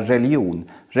kritisera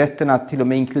religion, rätten att till och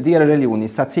med inkludera religion i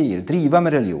satir, driva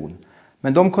med religion.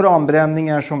 Men de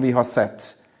koranbränningar som vi har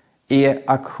sett är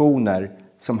aktioner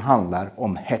som handlar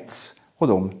om hets och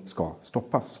de ska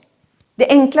stoppas. Det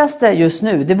enklaste just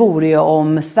nu det vore ju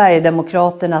om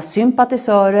Sverigedemokraternas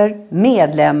sympatisörer,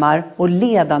 medlemmar och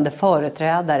ledande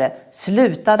företrädare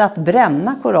slutade att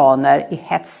bränna koraner i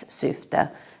hetssyfte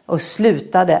och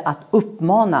slutade att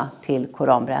uppmana till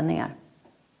koranbränningar.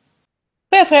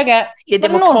 Får jag fråga, är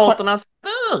Demokraternas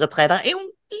företrädare är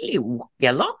hon klok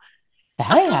eller? Det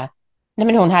här är Nej,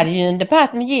 men hon hade ju en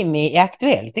debatt med Jimmy i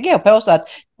Aktuellt igår och påstod att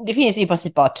det finns i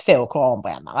princip bara 2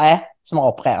 koranbrännare som har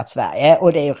opererat Sverige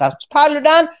och det är ju Rasmus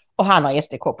Paludan och han har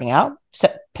SD-kopplingar,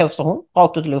 påstår hon,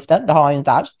 rakt ut i luften, det har han ju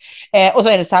inte alls. Och så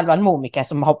är det Salvan Momika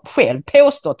som har själv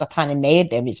påstått att han är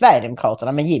medlem i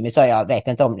Sverigedemokraterna, men Jimmy sa jag vet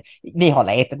inte om, vi har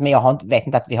letat men jag vet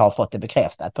inte att vi har fått det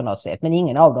bekräftat på något sätt, men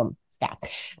ingen av dem, ja.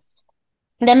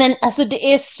 Nej men alltså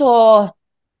det är så...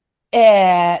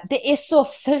 det är så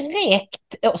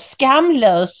fräckt och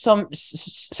skamlöst som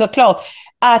såklart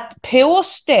att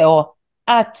påstå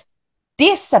att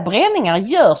dessa bränningar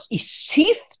görs i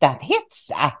syfte att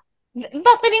hetsa.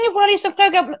 Varför är det ingen journalist som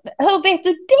frågar, hur vet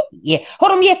du det? Har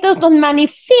de gett ut någon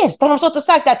manifest? Har de stått och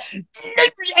sagt att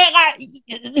nu era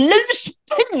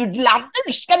luspudlar,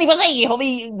 nu ska ni få se hur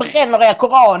vi bränner er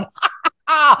koran.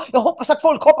 Jag hoppas att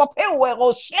folk hoppar på er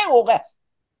och slår er.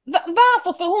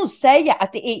 Varför får hon säga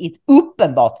att det är ett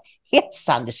uppenbart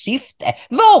hetsande syfte?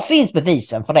 Var finns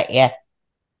bevisen för det?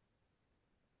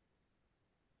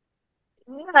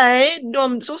 Nej,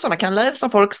 sossarna kan läsa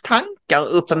folks tankar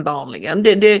uppenbarligen.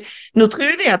 Nu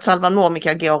tror vi att Salvan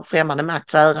Momika går främmande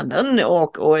makts ärenden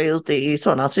och är ute i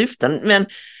sådana syften.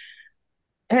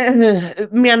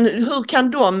 Men hur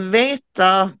kan de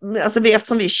veta, alltså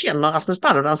eftersom vi känner Rasmus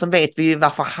Paludan så vet vi ju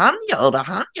varför han gör det.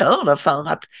 Han gör det för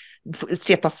att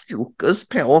sätta fokus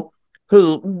på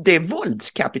hur det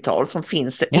våldskapital som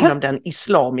finns inom den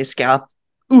islamiska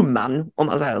umman, om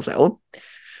man säger så.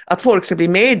 Att folk ska bli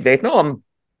medvetna om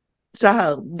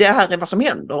det här är vad som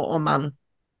händer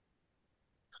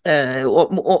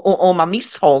om man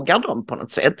misshagar dem på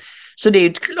något sätt. Så det är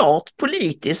ett klart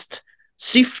politiskt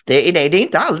syfte i det. Det är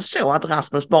inte alls så att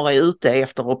Rasmus bara är ute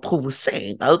efter att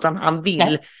provocera, utan han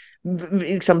vill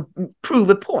liksom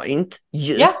prove a point.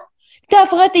 Ja.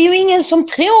 Därför att det är ju ingen som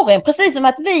tror en, precis som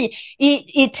att vi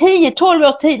i 10-12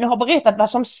 års tid har berättat vad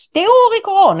som står i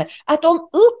Koranen, att de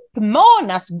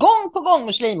uppmanas gång på gång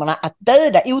muslimerna att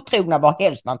döda otrogna var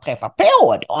helst man träffar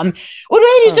på dem. Och då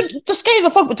är det ju så, då skriver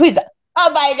folk på Twitter,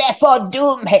 vad är det för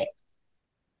dumhet?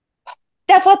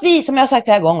 Därför att vi, som jag har sagt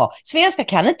flera gånger, svenskar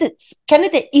kan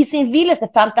inte i sin vildaste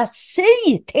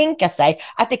fantasi tänka sig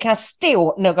att det kan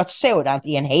stå något sådant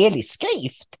i en helig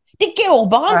skrift. Det går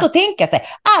bara inte att tänka sig.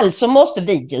 Alltså måste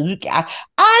vi ljuga.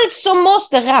 Alltså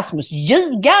måste Rasmus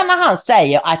ljuga när han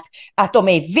säger att de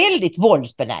är väldigt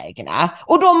våldsbenägna.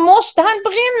 Och då måste han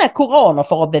bränna koraner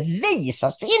för att bevisa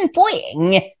sin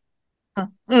poäng.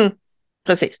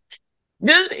 Precis.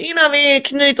 Du, innan vi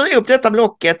knyter ihop detta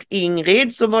blocket,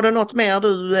 Ingrid, så var det något mer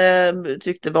du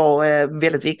tyckte var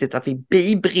väldigt viktigt att vi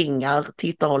bibringar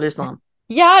tittare och lyssnare?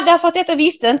 Ja, därför att detta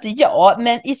visste inte jag,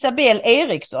 men Isabelle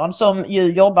Eriksson som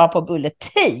ju jobbar på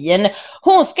Bulletin,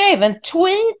 hon skrev en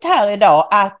tweet här idag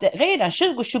att redan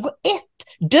 2021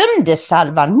 dömdes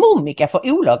Salvan Momika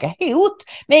för olaga hot.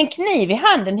 Med en kniv i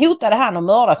handen hotade han att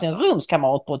mörda sin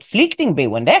rumskamrat på ett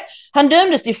flyktingboende. Han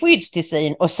dömdes till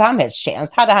skyddstillsyn och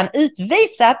samhällstjänst. Hade han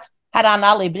utvisats hade han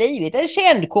aldrig blivit en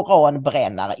känd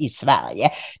koranbrännare i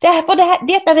Sverige.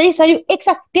 Detta visar ju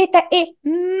exakt, detta är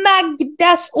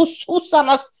Magdas och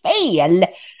sossarnas fel.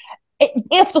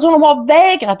 Eftersom de har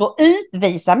vägrat att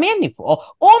utvisa människor.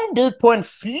 Om du på en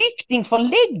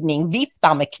flyktingförläggning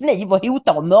viftar med kniv och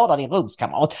hotar att mörda din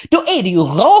rumskamrat, då är det ju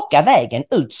raka vägen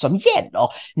ut som gäller.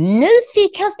 Nu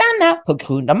fick han stanna på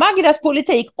grund av Magdas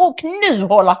politik och nu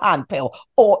håller han på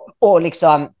och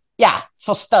liksom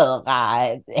förstöra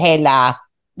hela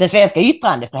den svenska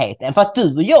yttrandefriheten. För att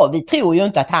du och jag, vi tror ju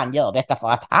inte att han gör detta för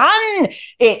att han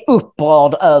är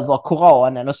upprörd över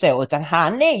Koranen och så, utan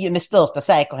han är ju med största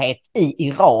säkerhet i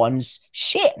Irans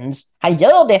tjänst. Han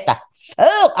gör detta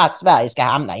för att Sverige ska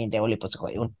hamna i en dålig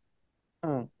position.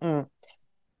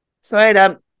 Så är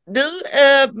det. Du,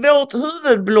 vårt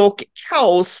huvudblock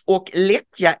Kaos och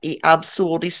lättja i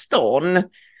Absurdistan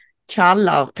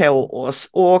kallar på oss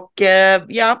och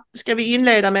ska vi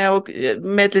inleda med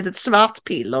ett litet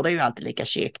svartpiller, det är ju alltid lika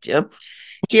käckt ju.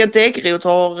 Kent Ekeroth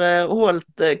har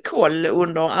hållit koll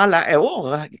under alla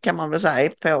år kan man väl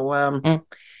säga på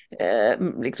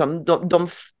liksom de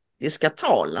faktiska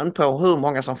talen på hur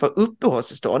många som får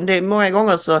uppehållstillstånd. Det är många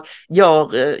gånger så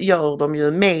gör de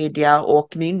ju media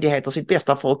och myndigheter sitt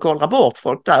bästa för att kolla bort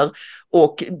folk där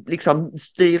och liksom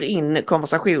styr in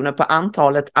konversationen på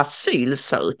antalet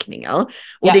asylsökningar.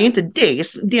 Och det är inte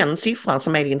den siffran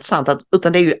som är intressant,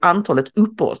 utan det är ju antalet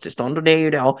uppehållstillstånd, och det är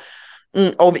ju då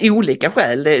av olika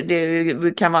skäl.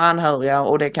 Det kan vara anhöriga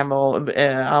och det kan vara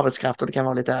arbetskraft och det kan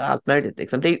vara lite allt möjligt.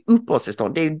 Liksom. Det är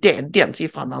uppehållstillstånd, det är ju den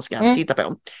siffran man ska titta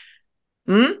på.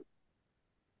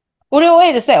 Och då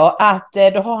är det så att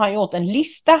då har han gjort en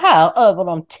lista här över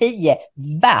de 10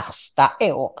 värsta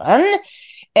åren.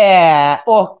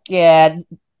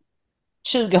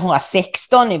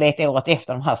 2016, ni vet året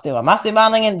efter den här stora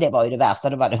massinvandringen, det var ju det värsta,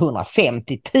 då var det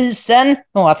 151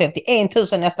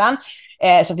 000 nästan,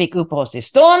 som fick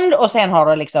uppehållstillstånd, och sen har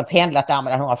det liksom pendlat där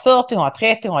mellan 140,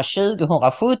 130, 120,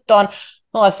 117,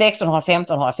 116,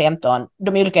 115, 115,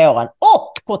 de olika åren.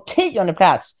 Och på 10:e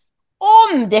plats,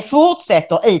 om det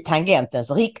fortsätter i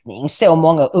tangentens riktning, så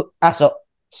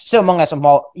många som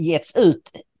har getts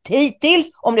ut hittills,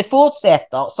 om det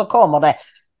fortsätter, så kommer det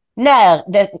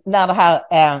när det här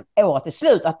året är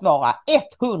slut att vara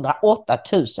 108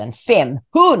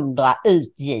 500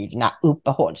 utgivna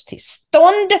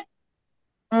uppehållstillstånd.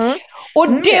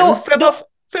 Och då, får jag bara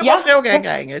fråga en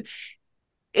grej?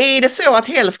 Är det så att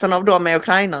hälften av dem är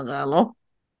ukrainare eller?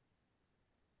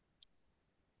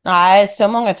 Nej, så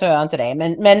många tror jag inte det.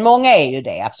 Men många är ju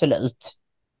det, absolut.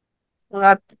 För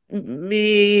att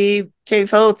vi kan ju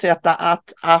förutsätta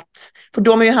att för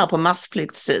de är ju här på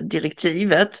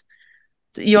massflyktsdirektivet.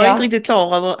 Jag är inte riktigt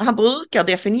klar över, han brukar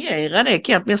definiera det,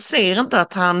 Kent, men jag ser inte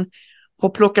att han har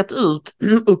plockat ut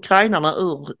ukrainarna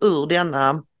ur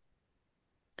denna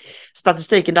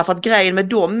statistiken. Därför att grejen med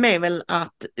dem är väl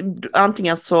att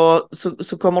antingen så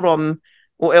kommer de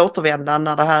att återvända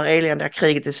när det här eländiga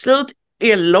kriget är slut,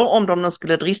 eller om de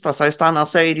skulle drista sig och stanna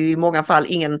så är det ju i många fall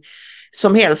ingen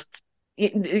som helst,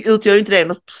 utgör inte det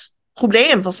något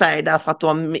problem för sig därför att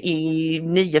de i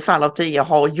 9 fall av 10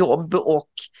 har jobb och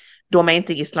de är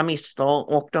inte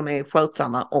islamister och de är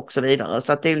skötsamma och så vidare.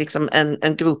 Så att det är liksom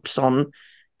en grupp som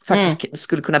faktiskt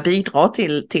skulle kunna bidra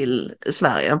till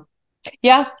Sverige.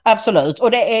 Ja, absolut.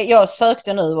 Och jag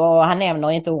sökte nu och han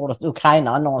nämner inte ordet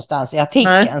ukrainare någonstans i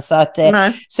artikeln. Nej. Så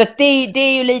att det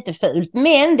är ju lite fult.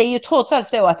 Men det är ju trots allt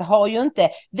så att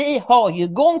vi har ju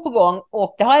gång på gång,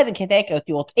 och det har även Kent Ekeroth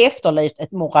gjort, efterlyst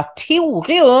ett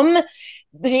moratorium.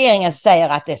 Regeringen säger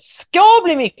att det ska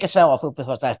bli mycket svårare för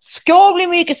uppehållstillstånd, det ska bli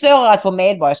mycket svårare att få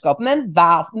medborgarskap, men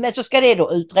så ska det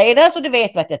då utredas, och det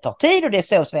vet vi att det tar tid, och det är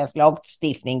så svensk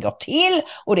lagstiftning går till,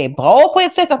 och det är bra på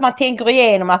ett sätt att man tänker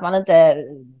igenom att man inte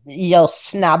gör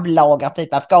snabblagar,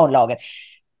 typ afghanlagen.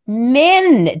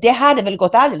 Men det hade väl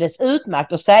gått alldeles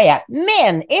utmärkt att säga,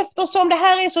 men eftersom det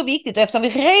här är så viktigt och eftersom vi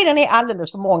redan är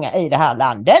alldeles för många i det här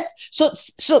landet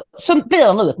så blir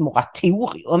det nu ett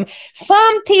moratorium.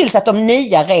 Fram tills att de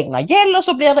nya reglerna gäller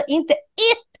så blir det inte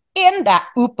ett enda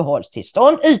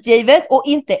uppehållstillstånd utgivet och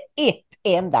inte ett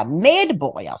enda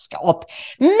medborgarskap.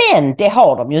 Men det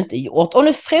har de ju inte gjort. Och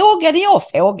nu frågade jag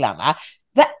fåglarna,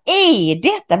 vad är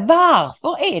detta?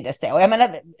 Varför är det så? Jag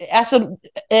menar, alltså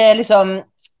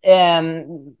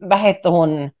vad heter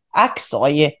hon?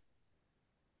 Aksoy.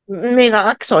 Mira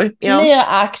Aksoy. Ja. Mira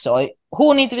Aksoy.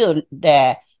 Hon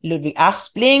intervjuade Ludvig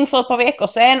Aspling för ett par veckor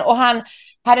sedan, och han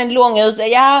hade en lång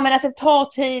men alltså det tar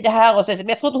tid det här, och så. Men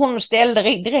jag tror inte hon ställde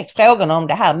direkt frågan om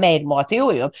det här med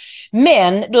moratorium.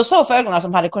 Men då sa fåglarna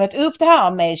som hade kollat upp det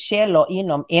här med källor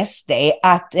inom SD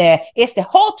att SD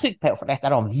har tryckt på för detta,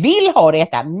 de vill ha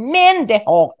detta, men det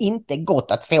har inte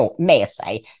gått att få med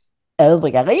sig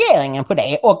övriga regeringen på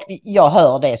det, och jag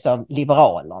hör det som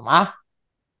Liberalerna.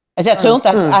 Alltså jag tror inte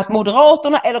att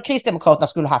Moderaterna eller Kristdemokraterna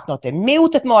skulle haft något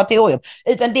emot ett moratorium,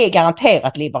 utan det är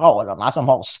garanterat Liberalerna som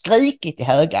har skrikit i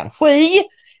högan sky.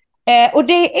 Och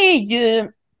det är ju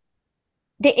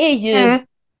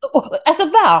alltså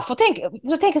varför tänker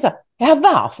jag så här,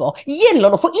 varför gäller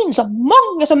det att få in så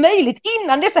många som möjligt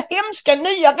innan dessa hemska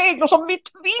nya regler som vi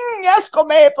tvingas gå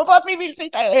med på för att vi vill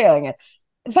sitta i regeringen?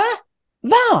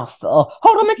 Varför?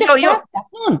 Har de inte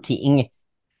fattat någonting?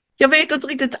 Jag vet inte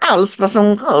riktigt alls vad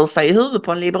som rör sig i huvudet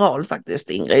på en liberal faktiskt,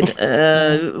 Ingrid,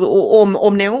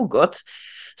 om något.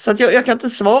 Så att jag kan inte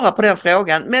svara på den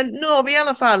frågan. Men nu har vi i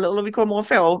alla fall, eller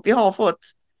vi har fått,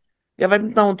 jag vet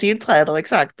inte när hon tillträder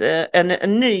exakt, en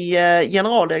ny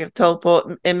generaldirektör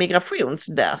på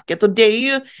Migrationsverket. Och det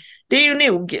är ju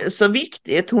nog så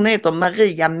viktigt. Hon heter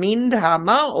Maria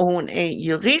Mindhammar och hon är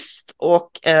jurist,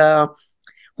 och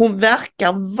hon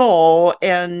verkar vara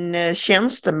en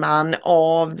tjänsteman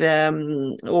av,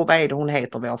 och vad är det hon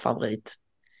heter, vår favorit?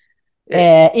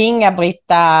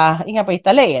 Inga-Britt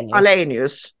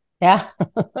Ahlenius. Ja.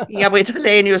 Inga-Britt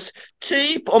Ahlenius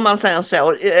typ, om man säger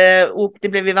så. Och det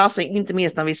blev vi varse inte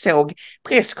minst när vi såg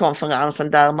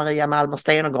presskonferensen där Maria Malmer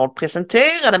Stenergard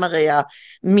presenterade Maria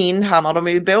Mindhammar. De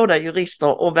är ju båda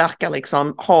jurister och verkar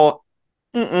liksom ha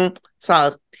så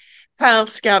här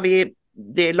ska vi,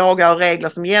 det är lagar och regler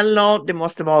som gäller, det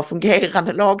måste vara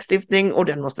fungerande lagstiftning och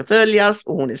den måste följas,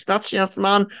 och hon är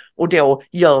statstjänsteman och då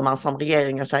gör man som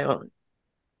regeringen säger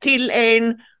till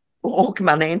en, och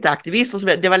man är inte aktivist och så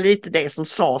vidare. Det var lite det som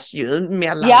sades ju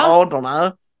mellan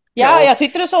raderna. Ja, jag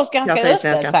tyckte det sås ganska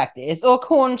öppet faktiskt. Och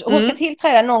hon ska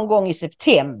tillträda någon gång i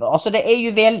september, så det är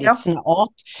ju väldigt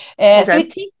snart. Ska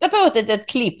vi titta på ett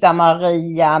klipp där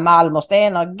Maria Malmer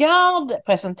Stenergard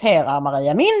presenterar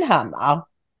Maria Mindhammar?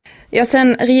 Ja,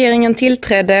 sen regeringen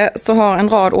tillträdde så har en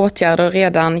rad åtgärder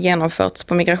redan genomförts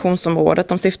på migrationsområdet.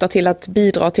 De syftar till att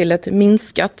bidra till ett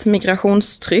minskat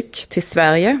migrationstryck till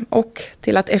Sverige och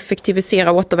till att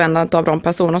effektivisera återvändandet av de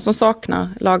personer som saknar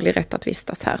laglig rätt att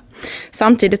vistas här.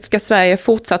 Samtidigt ska Sverige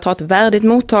fortsatt ha ett värdigt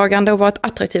mottagande och vara ett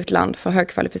attraktivt land för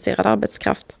högkvalificerad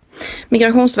arbetskraft.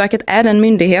 Migrationsverket är den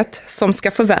myndighet som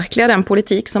ska förverkliga den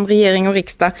politik som regering och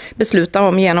riksdag beslutar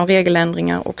om genom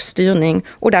regeländringar och styrning,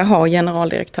 och där har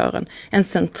generaldirektören en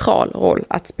central roll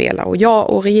att spela. Och jag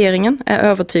och regeringen är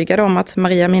övertygade om att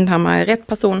Maria Mindhammar är rätt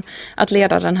person att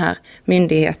leda den här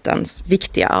myndighetens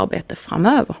viktiga arbete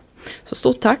framöver. Så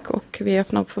stort tack, och vi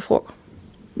öppnar upp för frågor.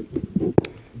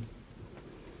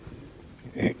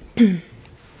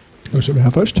 Då kör vi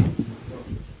här först.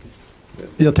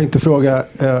 Jag tänkte fråga,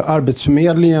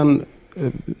 Arbetsförmedlingen,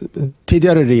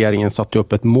 tidigare regeringen satte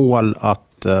upp ett mål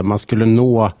att man skulle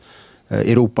nå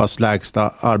Europas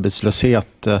lägsta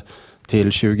arbetslöshet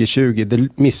till 2020. Det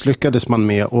misslyckades man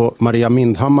med, och Maria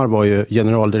Mindhammar var ju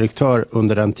generaldirektör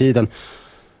under den tiden.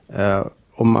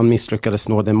 Och man misslyckades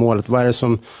nå det målet. Vad är det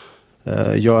som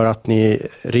gör att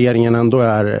regeringen ändå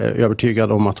är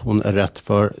övertygad om att hon är rätt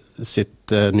för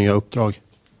sitt nya uppdrag?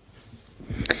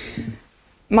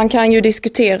 Man kan ju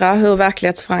diskutera hur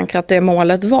verklighetsförankrat det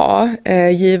målet var,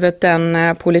 givet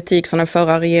den politik som den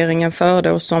förra regeringen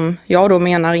förde och som jag då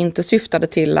menar inte syftade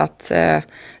till att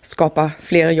skapa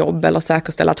fler jobb eller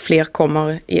säkerställa att fler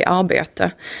kommer i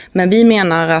arbete. Men vi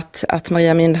menar att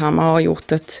Maria Mindhammar har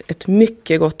gjort ett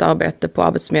mycket gott arbete på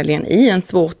Arbetsförmedlingen i en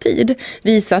svår tid.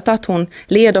 Visat att hon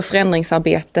leder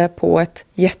förändringsarbete på ett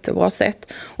jättebra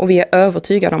sätt, och vi är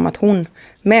övertygade om att hon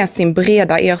med sin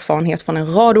breda erfarenhet från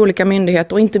en rad olika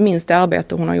myndigheter och inte minst det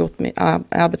arbete hon har gjort med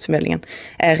Arbetsförmedlingen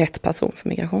är rätt person för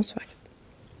Migrationsverket.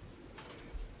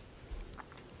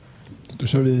 Då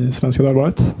kör vi Svenska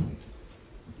Dagbladet.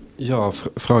 Ja,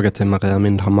 fråga till Maria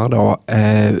Mindhammar då.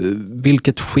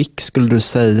 Vilket skick skulle du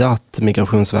säga att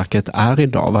Migrationsverket är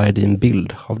idag? Vad är din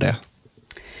bild av det?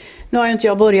 Nu har ju inte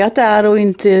jag börjat där och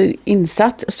inte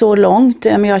insatt så långt,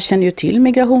 men jag känner ju till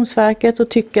Migrationsverket och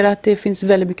tycker att det finns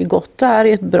väldigt mycket gott där,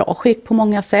 i ett bra skick på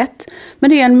många sätt. Men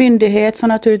det är en myndighet som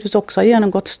naturligtvis också har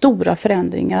genomgått stora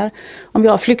förändringar. Om vi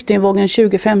har flyktingvågen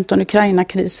 2015,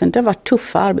 Ukraina-krisen, det har varit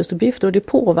tuffa arbetsuppgifter och det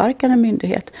påverkar en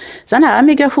myndighet. Sen är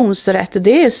migrationsrätt,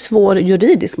 det är svår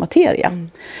juridisk materia.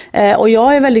 Och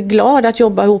jag är väldigt glad att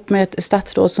jobba ihop med ett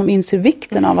statsråd som inser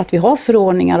vikten av att vi har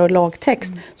förordningar och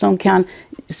lagtext som kan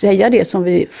säga det som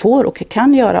vi får och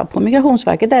kan göra på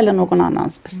Migrationsverket eller någon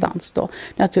annanstans då,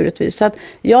 naturligtvis. Så att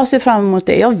jag ser fram emot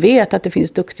det. Jag vet att det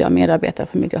finns duktiga medarbetare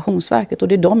för Migrationsverket och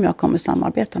det är de jag kommer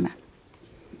samarbeta med.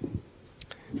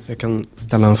 Jag kan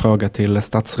ställa en fråga till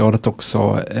statsrådet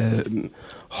också.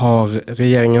 Har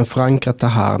regeringen förankrat det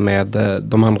här med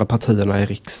de andra partierna i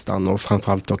riksdagen och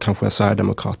framförallt då kanske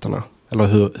Sverigedemokraterna? Eller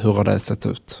hur har det sett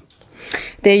ut?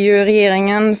 Det är ju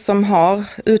regeringen som har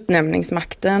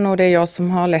utnämningsmakten, och det är jag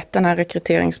som har lett den här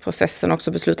rekryteringsprocessen och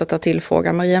också beslutat att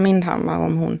tillfråga Maria Mindhammar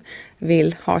om hon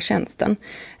vill ha tjänsten.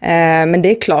 Men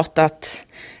det är klart att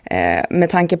med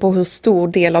tanke på hur stor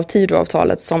del av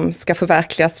Tidöavtalet som ska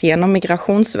förverkligas genom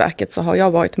Migrationsverket, så har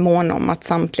jag varit mån om att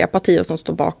samtliga partier som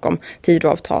står bakom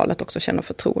Tidöavtalet också känner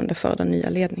förtroende för den nya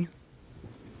ledningen.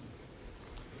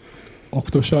 Och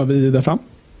då kör vi där fram.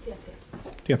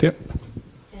 TT.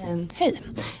 Hej.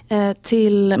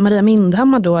 Till Maria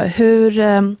Mindhammar då. Hur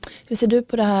ser du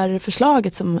på det här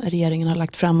förslaget som regeringen har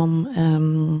lagt fram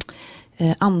om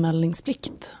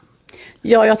anmälningsplikt?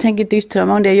 Ja, jag tänker inte yttra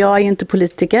mig om det. Jag är inte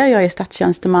politiker, jag är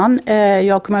statstjänsteman.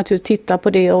 Jag kommer naturligtvis titta på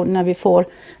det, och när vi får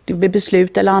det blir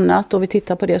beslut eller annat och vi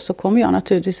tittar på det, så kommer jag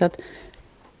naturligtvis att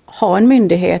ha en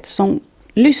myndighet som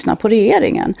lyssna på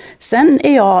regeringen. Sen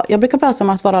är jag brukar prata om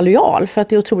att vara lojal, för att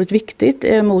det är otroligt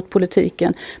viktigt mot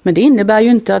politiken. Men det innebär ju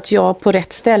inte att jag på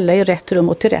rätt ställe, i rätt rum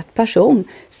och till rätt person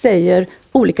säger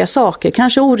olika saker.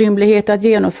 Kanske orimlighet att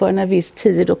genomföra en viss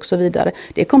tid och så vidare.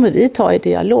 Det kommer vi ta i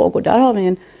dialog, och där har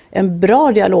vi en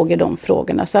bra dialog i de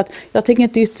frågorna. Så att jag tänker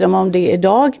inte yttra mig om det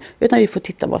idag, utan vi får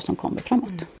titta vad som kommer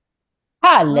framåt.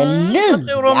 Halleluja! Vad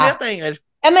tror du om detta, Ingrid?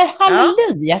 Ja, men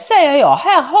halleluja, säger jag.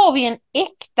 Här har vi en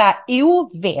äkta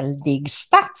oväldig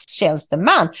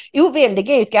statstjänsteman. Oväldig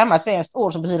är ett gammalt svenskt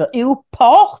ord som betyder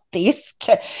opartisk.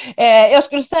 Jag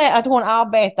skulle säga att hon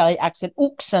arbetar i Axel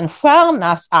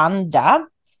Oxenstiernas anda.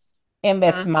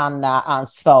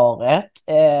 Ämbetsmannaansvaret.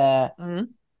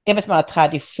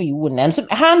 Ämbetsmannatraditionen, som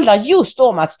handlar just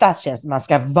om att statstjänstemän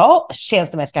ska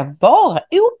vara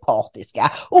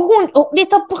opartiska. Och det är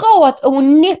så bra att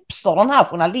hon näpsar den här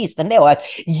journalisten då, att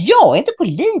jag är inte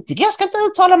politiker, jag ska inte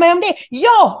uttala mig om det.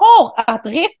 Jag har att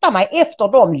rätta mig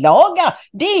efter de lagar.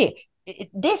 Det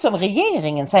det som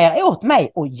regeringen säger åt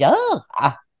mig att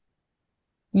göra.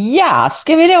 Ja,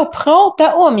 ska vi då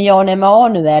prata om Jan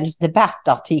Emanuels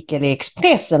debattartikel i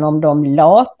Expressen om de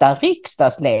lata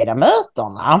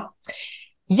riksdagsledamöterna?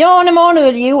 Jan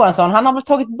Emanuel Johansson, han har väl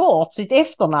tagit bort sitt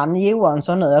efternamn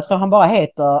Johansson nu. Jag tror han bara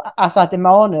heter, alltså att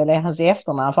Emanuel är hans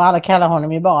efternamn, för alla kallar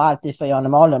honom ju bara alltid för Jan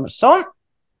Emanuelsson.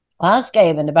 Och han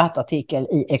skrev en debattartikel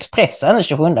i Expressen den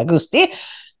 27 augusti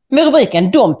med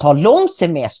rubriken "De tar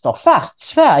långsemester fast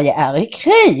Sverige är i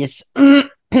kris".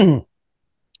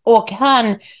 Och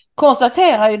han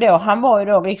konstaterar ju då, han var ju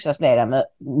då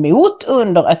riksdagsledamot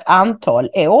under ett antal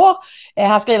år.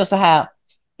 Han skriver så här: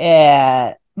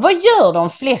 vad gör de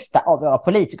flesta av våra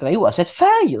politiker oavsett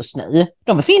färg just nu?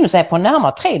 De befinner sig på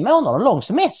närmare 3 månader lång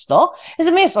semester. En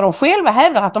semester de själva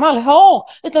hävdar att de aldrig har,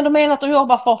 utan de menar att de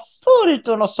jobbar för fullt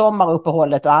under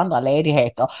sommaruppehållet och andra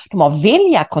ledigheter. De har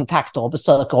väljarkontakter och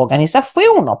besöker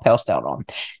organisationer, påstår de.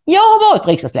 Jag har varit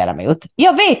riksdagsledamot.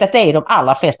 Jag vet att det i de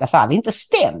allra flesta fall inte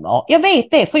stämmer. Jag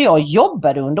vet det för jag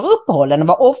jobbade under uppehållen och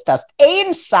var oftast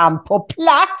ensam på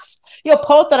plats. Jag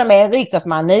pratade med en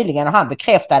riksdagsman nyligen och han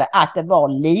bekräftade att det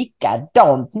var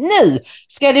likadant nu.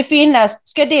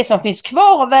 Ska det som finns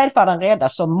kvar av välfärden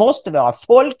räddas, så måste våra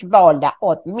folkvalda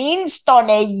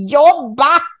åtminstone jobba.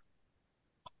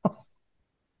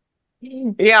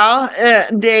 Ja,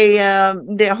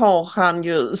 det har han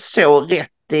ju så rätt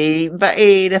i. Vad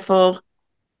är det för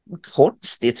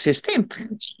konstigt system?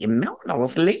 3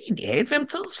 månaders ledighet, vem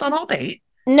tusan har det?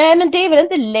 Nej, men det är väl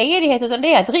inte ledighet, utan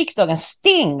det är att riksdagen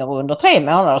stänger under 3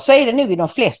 månader. Så är det nu i de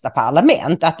flesta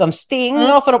parlament, att de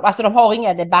stänger för de har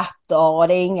inga debatter och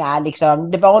det är inga,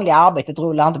 liksom, det vanliga arbetet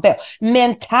rullar inte på.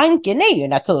 Men tanken är ju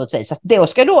naturligtvis att då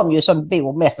ska de ju som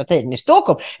bor mesta tiden i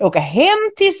Stockholm åka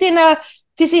hem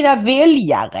till sina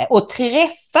väljare och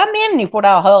träffa människor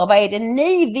där och höra vad är det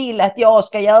ni vill att jag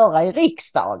ska göra i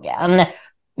riksdagen.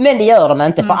 Men det gör de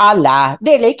inte för alla.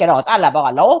 Det är likadant, alla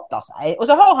bara latar sig. Och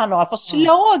så har han några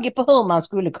förslag på hur man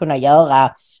skulle kunna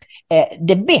göra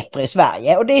det bättre i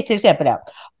Sverige. Och det är till exempel det: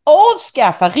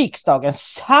 avskaffa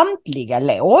riksdagens samtliga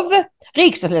lov.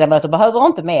 Riksdagsledamöter behöver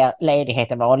inte mer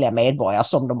ledighet än vanliga medborgare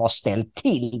som de har ställt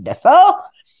till det för.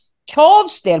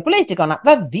 Kravställ politikerna.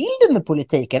 Vad vill du med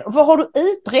politiken? Och vad har du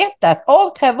uträttat?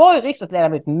 Avkräv varje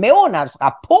riksdagsledamot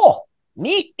månadsrapport.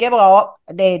 Mycket bra.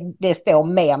 Det står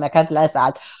mer, men jag kan inte läsa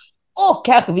allt. Och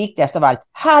kanske viktigast av allt,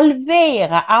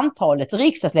 halvera antalet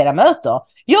riksdagsledamöter.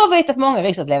 Jag vet att många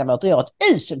riksdagsledamöter gör ett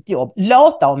uselt jobb,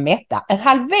 lata och mätta. En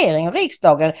halvering av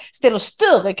riksdagen ställer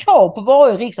större krav på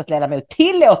varje riksdagsledamot.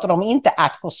 Tillåter de inte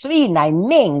att försvinna i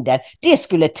mängden. Det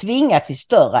skulle tvinga till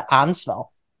större ansvar.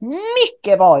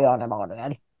 Mycket bra, Jan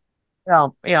Emanuel.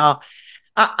 Ja.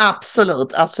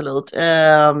 Absolut.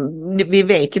 Vi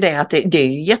vet ju det att det är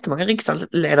ju jättemånga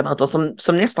riksdagsledamöter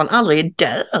som nästan aldrig är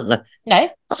där.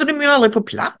 Nej. Alltså de är ju aldrig på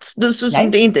plats.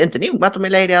 Som det är inte nog att de är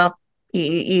lediga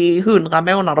i 100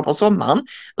 månader på sommaren,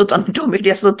 utan de är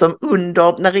dessutom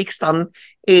under när riksdagen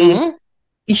är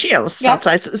i tjänst så att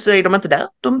säga, så är de inte där.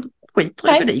 De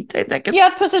skiter dit helt enkelt.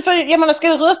 Ja, precis. För jag menar, ska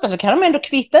du rösta så kan de ändå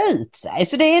kvitta ut sig.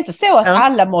 Så det är inte så att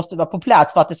alla måste vara på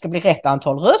plats för att det ska bli rätt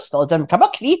antal röster, utan de kan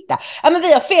bara kvitta. Ja, men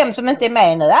vi har 5 som inte är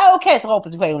med nu. Ja, okej, så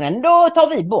oppositionen. Då tar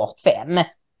vi bort 5.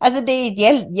 Alltså det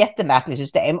är ett jättemärkligt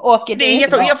system. Och det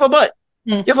är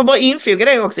jag får bara infoga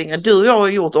det också, Ingrid. Du och jag har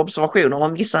gjort observationer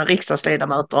om vissa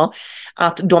riksdagsledamöter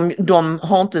att de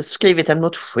har inte skrivit en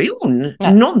motion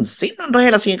någonsin under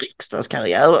hela sin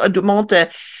riksdagskarriär. De har inte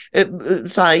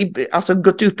alltså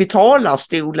gått upp i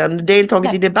talarstolen,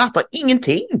 deltagit i debatter,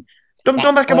 ingenting. De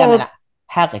verkar bara...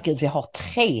 Herregud, vi har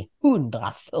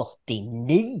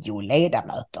 349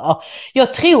 ledamöter.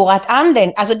 Jag tror att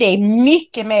alltså det är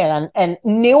mycket mer än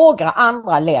några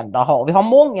andra länder har. Vi har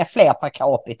många fler per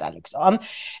capita liksom.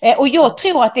 Och jag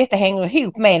tror att detta hänger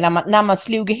ihop med när man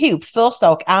slog ihop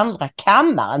första och andra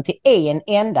kammaren till en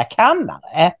enda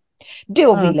kammare.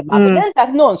 Då ville man väl inte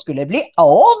att någon skulle bli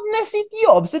av med sitt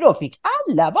jobb, så då fick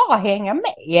alla bara hänga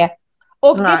med.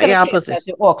 Och det bekräftas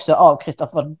ju också av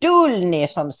Kristoffer Dullny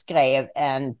som skrev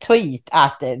en tweet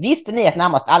att visste ni att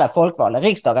närmast alla folkvalda i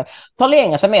riksdagen tar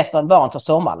längre semester än barn tar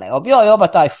sommarlov. Jag har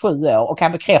jobbat där i 7 år och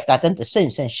kan bekräfta att det inte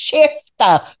syns en käft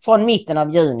där från mitten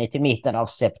av juni till mitten av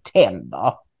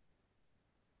september.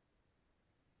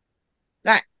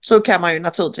 Nej, så kan man ju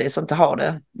naturligtvis inte ha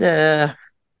det.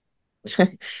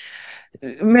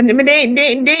 Men det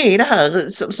är det här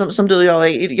som du och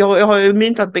jag har ju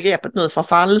myntat begreppet nu,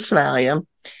 förfall-Sverige.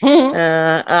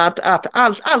 Att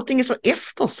allting är så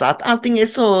eftersatt, allting är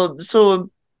så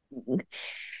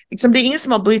liksom, det är ingen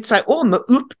som har brytt sig om att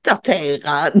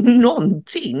uppdatera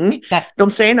någonting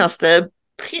de senaste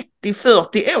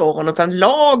 30-40 åren, utan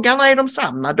lagarna är de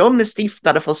samma. De är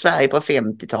stiftade för Sverige på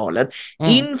 50-talet.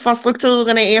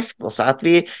 Infrastrukturen är eftersatt.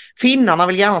 Finnarna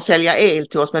vill gärna sälja el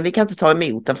till oss, men vi kan inte ta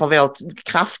emot den för vårt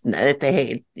kraftnät är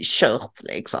helt kört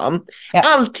liksom. Ja.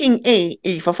 Allting är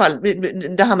i förfall.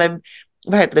 Det här med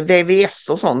VVS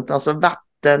och sånt, alltså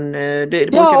vatten, det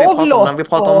brukar vi prata om när vi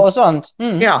pratar om och sånt.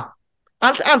 Ja.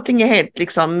 Allting är helt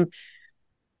liksom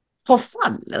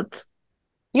förfallet.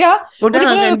 Ja, och det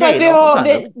beror på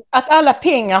att alla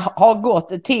pengar har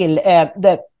gått till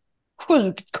det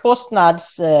sjukt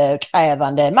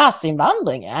kostnadskrävande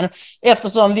massinvandringen.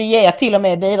 Eftersom vi ger till och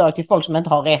med bidrag till folk som inte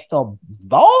har rätt att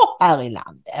vara här i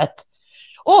landet.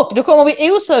 Och då kommer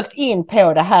vi osökt in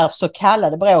på det här så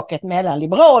kallade bråket mellan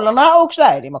Liberalerna och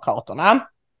Sverigedemokraterna.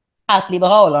 Att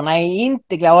Liberalerna är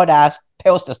inte glada,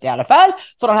 påstås det i alla fall,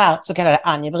 för den här så kallade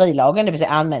angiverilagen, det vill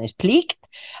säga anmälningsplikt.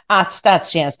 Att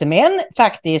statstjänstemän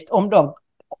faktiskt,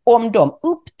 om de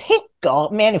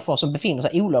upptäcker människor som befinner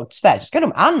sig olagligt i Sverige, så ska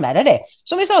de anmäla det.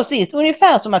 Som vi sa sist,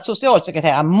 ungefär som att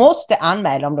socialsekreterare måste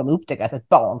anmäla om de upptäcker att ett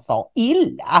barn far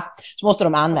illa. Så måste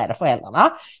de anmäla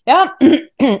föräldrarna. Ja,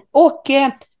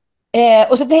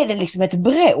 och så blev det liksom ett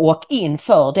bråk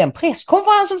inför den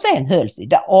presskonferens som sen hölls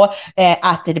idag. Och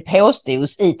att det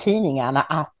påstods i tidningarna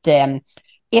att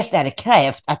SD hade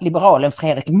krävt att liberalen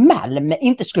Fredrik Malm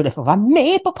inte skulle få vara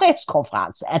med på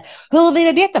presskonferensen.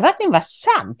 Huruvida detta verkligen var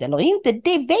sant eller inte,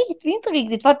 det vet vi inte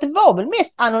riktigt, för att det var väl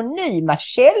mest anonyma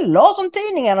källor som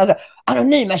tidningarna,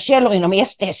 anonyma källor inom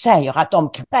SD säger att de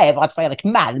kräver att Fredrik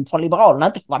Malm från Liberalerna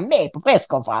inte får vara med på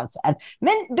presskonferensen.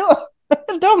 Men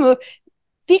de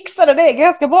fixade det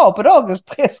ganska bra på dagens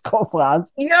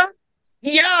presskonferens.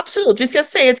 Ja, absolut. Vi ska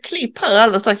se ett klipp här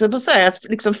alldeles strax. Jag får säga att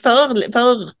liksom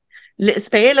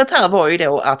spelet här var ju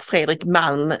då att Fredrik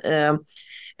Malm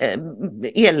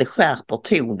skärper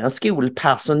tonen.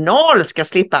 Skolpersonal ska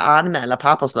slippa anmäla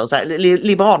papperslösa.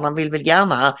 Liberalerna vill väl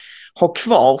gärna ha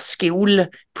kvar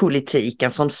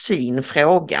skolpolitiken som sin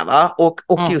fråga, va? Och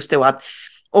just då att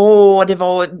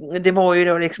det var ju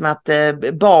då liksom att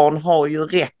barn har ju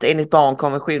rätt enligt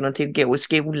barnkonventionen till att gå i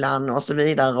skolan och så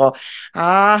vidare. Och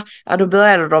då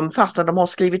började de, fast när de har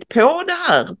skrivit på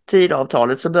det här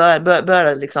tidavtalet, så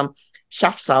började liksom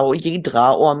tjafsa och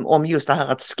jiddra om just det här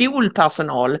att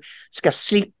skolpersonal ska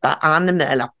slippa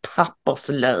anmäla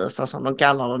papperslösa, som de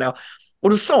kallar det då. Och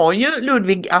då sa ju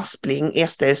Ludvig Aspling,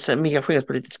 SDs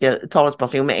migrationspolitiska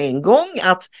talesperson, med en gång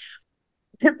att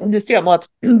det stämmer att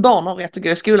barn har rätt att gå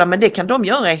i skolan, men det kan de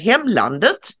göra i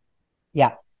hemlandet.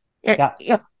 Ja.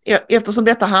 Eftersom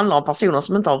detta handlar om personer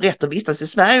som inte har rätt att vistas i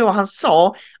Sverige. Och han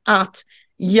sa att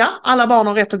alla barn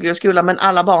har rätt att gå i skolan, men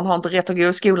alla barn har inte rätt att gå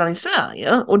i skolan i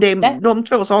Sverige. Och de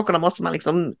två sakerna måste man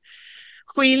liksom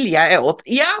skilja åt.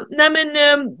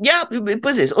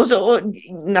 Precis. Och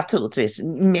naturligtvis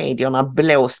medierna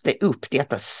blåste upp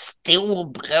detta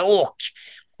storbråk.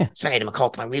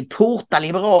 Sverigedemokraterna vill porta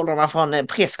Liberalerna från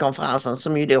presskonferensen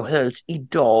som ju då hölls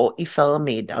idag i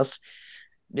förmiddags.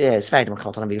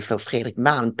 Sverigedemokraterna vill få Fredrik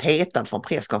Malm petad från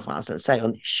presskonferensen, säger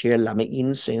en källa med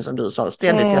insyn, som du sa.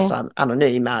 Ständigt dessa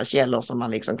anonyma källor som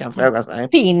man liksom kan fråga sig.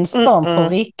 Finns de på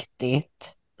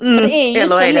riktigt? För det är ju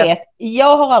så lätt.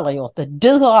 Jag har aldrig gjort det,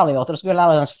 du har aldrig gjort det. Du skulle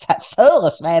aldrig ens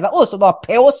föresväva oss och bara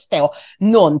påstå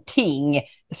någonting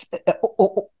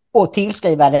och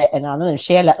tillskriva det en anonym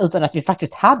källa utan att vi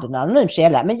faktiskt hade en anonym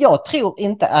källa. Men jag tror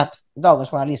inte att dagens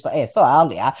journalister är så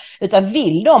ärliga, utan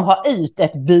vill de ha ut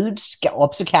ett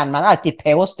budskap så kan man alltid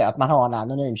påstå att man har en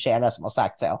anonym källa som har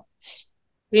sagt så.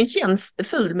 Det känns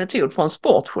ful metod från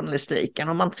sportjournalistiken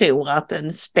om man tror att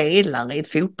en spelare i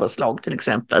ett fotbollslag till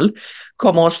exempel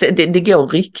det går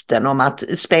rykten om att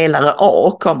spelare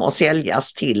A kommer att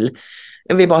säljas till,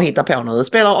 vi bara hittar på nu,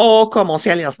 spelare A kommer att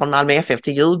säljas från Malmö FF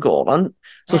till Djurgården.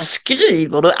 Så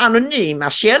skriver du anonyma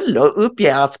källor,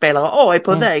 uppger att spelare A är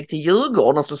på väg till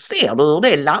Djurgården, och så ser du hur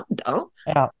det landar.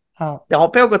 Ja. Det har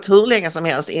pågått hur länge som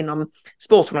helst inom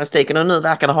sportjournalistiken, och nu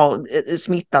verkar det ha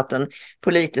smittat den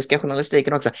politiska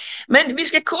journalistiken också. Men vi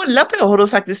ska kolla på hur det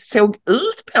faktiskt såg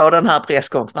ut på den här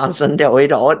presskonferensen då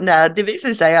idag, när det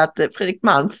visade sig att Fredrik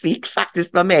Malm fick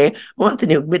faktiskt vara med, och inte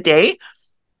nog med det.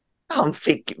 Han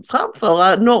fick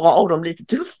framföra några av de lite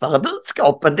tuffare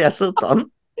budskapen dessutom.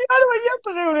 Ja, det var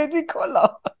jätteroligt. Vi kollar.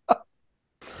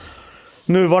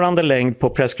 Nuvarande längd på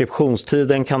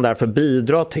preskriptionstiden kan därför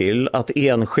bidra till att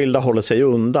enskilda håller sig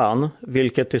undan,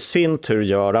 vilket i sin tur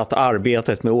gör att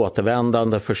arbetet med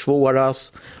återvändande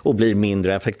försvåras och blir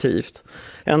mindre effektivt.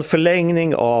 En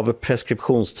förlängning av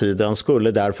preskriptionstiden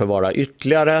skulle därför vara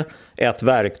ytterligare ett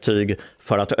verktyg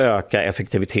för att öka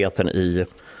effektiviteten i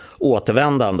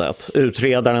återvändandet.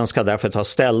 Utredaren ska därför ta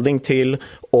ställning till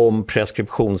om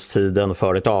preskriptionstiden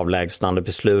för ett avlägsnande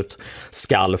beslut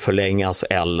ska förlängas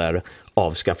eller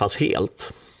avskaffas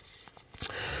helt.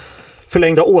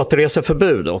 Förlängda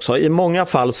återreseförbud också. I många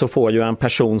fall så får ju en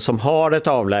person som har ett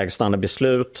avlägsnande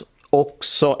beslut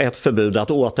också ett förbud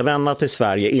att återvända till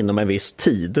Sverige inom en viss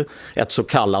tid. Ett så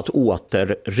kallat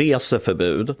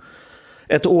återreseförbud.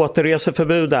 Ett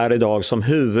återreseförbud är idag som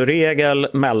huvudregel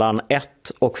mellan 1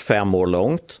 och 5 år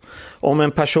långt. Om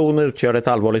en person utgör ett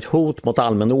allvarligt hot mot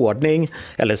allmän ordning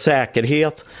eller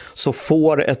säkerhet så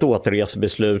får ett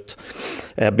återresebeslut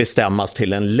bestämmas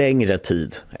till en längre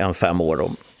tid än 5 år.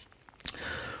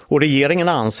 Och regeringen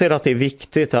anser att det är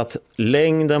viktigt att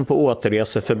längden på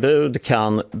återreseförbud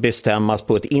kan bestämmas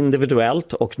på ett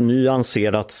individuellt och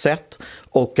nyanserat sätt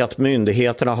och att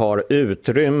myndigheterna har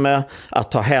utrymme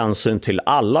att ta hänsyn till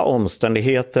alla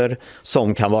omständigheter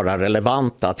som kan vara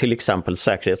relevanta, till exempel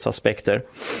säkerhetsaspekter.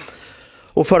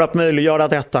 Och för att möjliggöra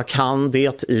detta kan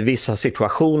det i vissa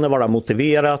situationer vara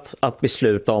motiverat att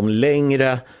besluta om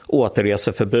längre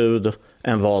återreseförbud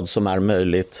än vad som är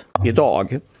möjligt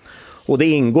idag. Och det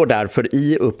ingår därför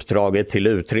i uppdraget till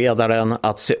utredaren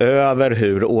att se över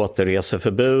hur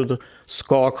återreseförbud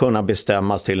ska kunna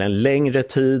bestämmas till en längre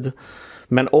tid,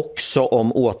 men också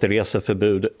om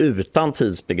återreseförbud utan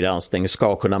tidsbegränsning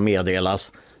ska kunna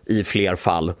meddelas i fler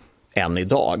fall än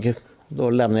idag. Då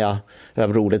lämnar jag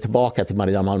över ordet tillbaka till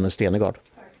Maria Malmö Stenegård.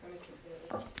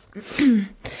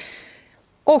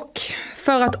 Och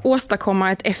för att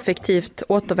åstadkomma ett effektivt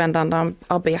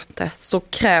återvändandearbete så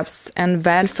krävs en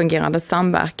välfungerande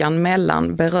samverkan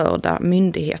mellan berörda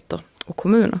myndigheter och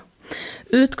kommuner.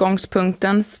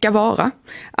 Utgångspunkten ska vara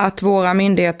att våra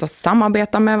myndigheter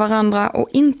samarbetar med varandra och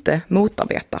inte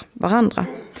motarbetar varandra.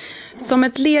 Som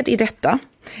ett led i detta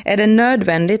är det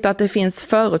nödvändigt att det finns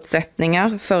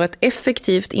förutsättningar för ett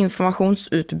effektivt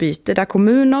informationsutbyte där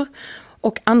kommuner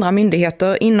och andra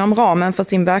myndigheter inom ramen för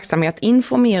sin verksamhet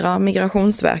informerar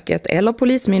Migrationsverket eller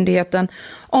Polismyndigheten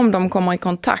om de kommer i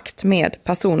kontakt med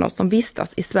personer som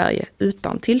vistas i Sverige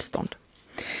utan tillstånd.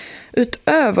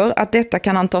 Utöver att detta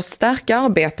kan antas stärka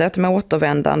arbetet med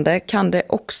återvändande kan det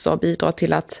också bidra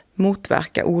till att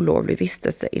motverka olovlig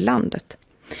vistelse i landet.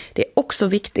 Det är också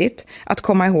viktigt att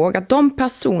komma ihåg att de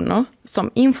personer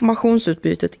som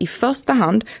informationsutbytet i första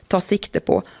hand tar sikte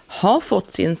på har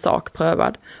fått sin sak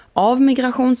prövad av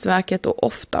Migrationsverket och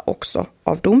ofta också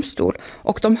av domstol.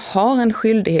 Och de har en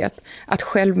skyldighet att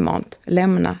självmant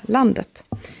lämna landet.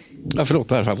 Ja, förlåt,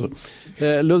 det här fallet.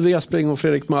 Ludvig Aspling och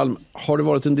Fredrik Malm, har det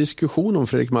varit en diskussion om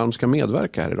Fredrik Malm ska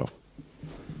medverka här idag?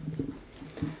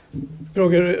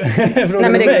 Frågar du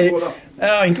mig?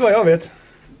 Ja, inte vad jag vet.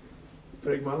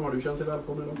 Fredrik Malm, har du känt dig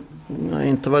välkommen idag? Nej,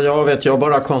 inte vad jag vet. Jag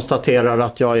bara konstaterar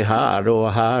att jag är här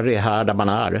och här är här där man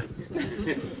är.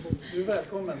 Du är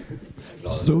välkommen.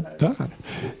 Sådär.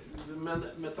 Men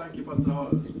med tanke på att det har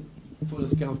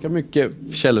funnits ganska mycket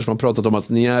källor som har pratat om att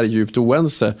ni är djupt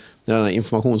oense när den här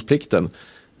informationsplikten.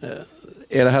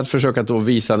 Är det här ett försök att då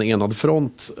visa en enad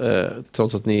front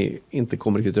trots att ni inte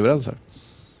kommer riktigt överens här?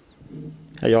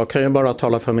 Jag kan ju bara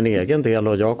tala för min egen del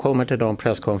och jag kommer till de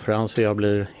presskonferenser jag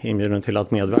blir inbjuden till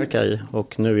att medverka i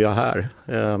och nu är jag här.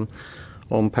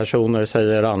 Om personer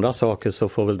säger andra saker så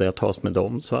får väl det tas med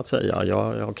dem så att säga.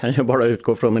 Jag kan ju bara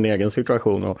utgå från min egen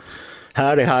situation och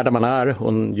här är här där man är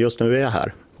och just nu är jag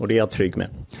här och det är jag trygg med.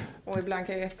 Och ibland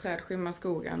kan ett träd skymma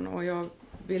skogen och jag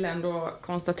vill ändå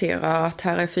konstatera att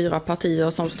här är 4 partier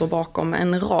som står bakom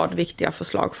en rad viktiga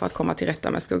förslag för att komma till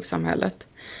rätta med skuggsamhället.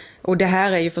 Och det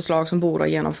här är ju förslag som borde ha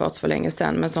genomförts för länge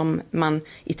sedan men som man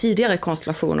i tidigare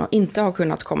konstellationer inte har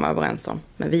kunnat komma överens om.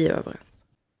 Men vi är överens.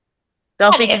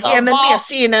 Där fick Emil med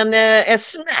sin en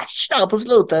smash där på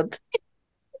slutet.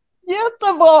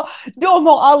 Jättebra! De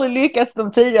har aldrig lyckats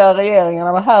de tidigare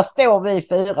regeringarna men här står vi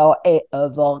 4 och är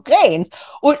överens.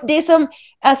 Och det som,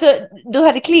 alltså du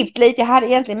hade klippt lite, jag hade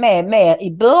egentligen med mer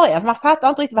i början. Man fattar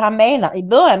inte riktigt vad han menar i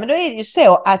början men då är det ju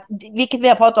så att, vilket vi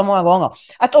har pratat om många gånger,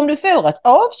 att om du får ett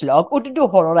avslag och du då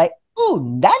håller dig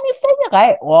undan i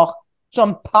 4 år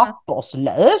som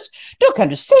papperslös, då kan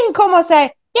du sen komma och säga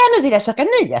ja, nu vill jag söka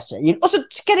ny asyl. Och så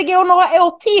ska det gå några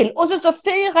år till. Och så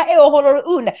 4 år håller du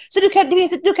under. Så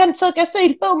du kan söka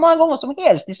asyl hur många gånger som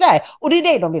helst i Sverige. Och det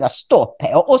är det de vill ha stopp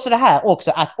på. Och så det här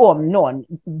också att om någon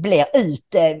blir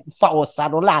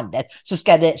utfasad ur landet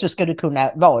så ska du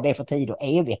kunna vara det för tid och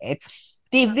evighet.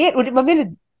 Och det var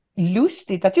väldigt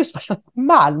lustigt att just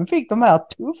Malm fick de här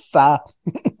tuffa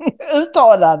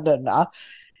uttalandena.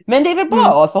 Men det är väl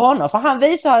bra för honom, för han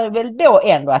visar väl då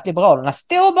ändå att Liberalerna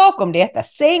står bakom detta.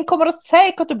 Sen kommer det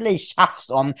säkert att bli tjafs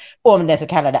om den så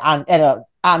kallade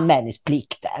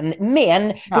anmälningsplikten.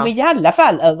 Men de är i alla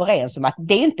fall överens om att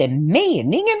det inte är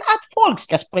meningen att folk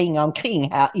ska springa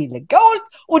omkring här illegalt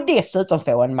och dessutom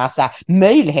få en massa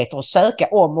möjligheter att söka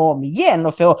om och om igen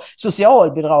och få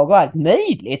socialbidrag och allt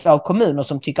möjligt av kommuner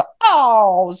som tycker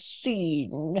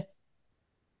synd.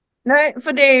 Nej,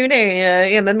 för det är ju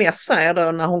det MMS säger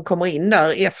då när hon kommer in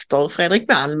där efter Fredrik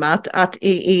Malm att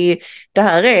det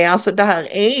här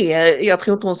är, jag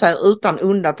tror inte hon säger utan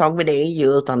undantag, men det är ju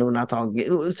utan undantag,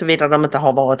 såvida de inte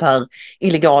har varit här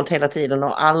illegalt hela tiden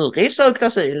och aldrig sökt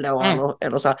asyl då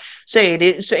eller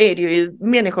så är det ju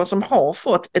människor som har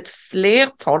fått ett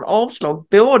flertal avslag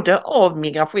både av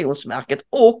Migrationsverket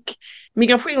och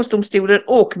Migrationsdomstolen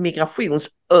och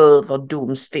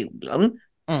Migrationsöverdomstolen.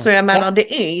 Så jag menar,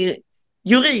 det är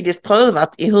juridiskt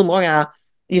prövat i hur många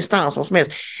instanser som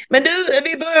helst. Men du,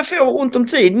 vi börjar få ont om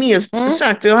tid, minst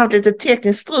sagt. Vi har haft lite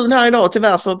tekniskt strul här idag,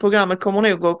 tyvärr, så programmet kommer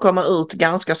nog att komma ut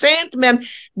ganska sent. Men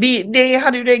det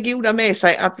hade ju det goda med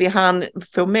sig att vi hann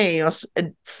få med oss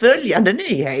följande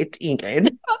nyhet,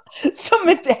 Ingrid. Som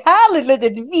ett härligt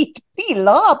litet vitt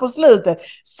piller här på slutet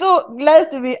så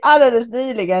läste vi alldeles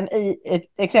nyligen i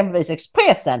exempelvis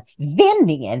Expressen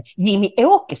vändningen: Jimmy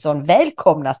Åkesson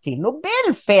välkomnas till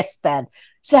Nobelfesten.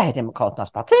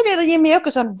 Sverigedemokraternas partiledare Jimmy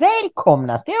Åkesson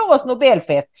välkomnas till årets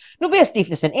Nobelfest.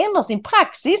 Nobelstiftelsen ändrar sin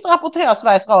praxis, rapporterar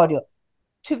Sveriges Radio.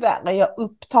 Tyvärr är jag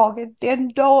upptagen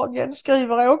den dagen,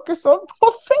 skriver Åkesson på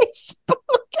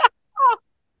Facebook.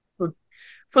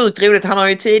 Sjukt roligt. Han har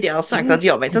ju tidigare sagt att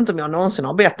jag vet inte om jag någonsin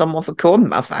har bett om att få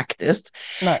komma faktiskt.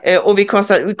 Och vi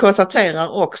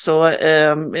konstaterar också,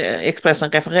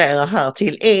 Expressen refererar här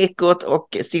till Ekot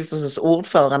och stiftelsens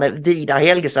ordförande Vidar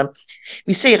Helgesen.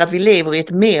 Vi ser att vi lever i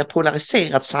ett mer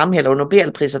polariserat samhälle och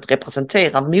Nobelpriset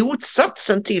representerar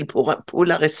motsatsen till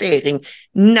polarisering,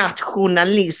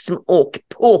 nationalism och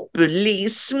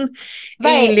populism.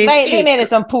 Vem är det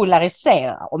som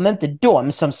polariserar om inte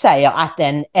de som säger att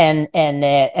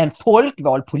en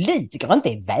folkvald politiker inte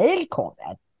är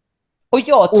välkommen? Och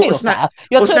jag tror så här.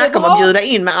 Och snacka om att bjuda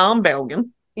in med armbågen.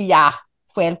 Ja,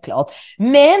 självklart.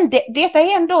 Men detta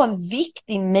är ändå en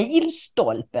viktig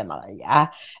milstolpe, Maria.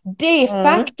 Det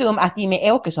faktum att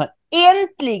Jimmy Åkesson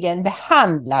äntligen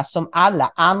behandlas som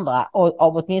alla andra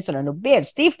av åtminstone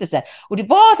Nobelstiftelsen. Och det är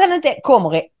bra att han inte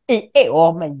kommer i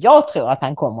år, men jag tror att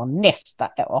han kommer nästa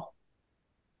år.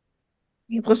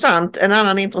 Intressant. En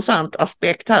annan intressant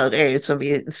aspekt här är, som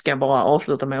vi ska bara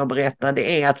avsluta med att berätta,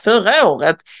 det är att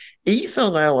i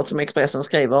förra året som Expressen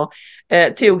skriver,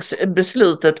 togs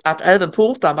beslutet att även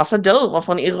porta ambassadörer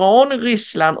från Iran,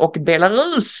 Ryssland och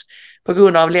Belarus på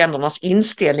grund av ländernas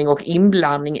inställning och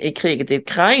inblandning i kriget i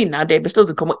Ukraina. Det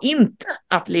beslutet kommer inte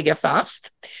att ligga fast.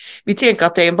 Vi tänker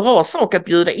att det är en bra sak att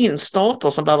bjuda in stater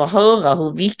som behöver höra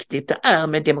hur viktigt det är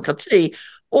med demokrati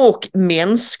och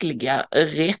mänskliga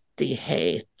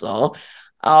rättigheter.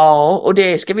 Ja, och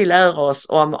det ska vi lära oss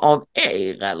av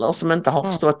er, eller som inte har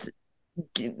förstått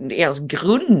ens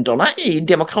grunderna i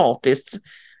demokratiskt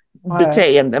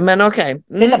beteende. Men okej.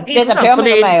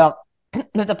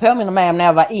 Detta påminner mig om när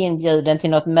jag var inbjuden till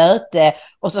något möte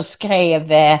och så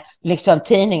skrev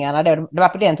tidningarna, det var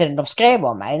på den tiden de skrev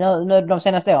om mig. Nu de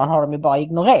senaste åren har de ju bara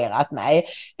ignorerat mig.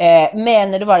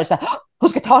 Men det var det så här: hon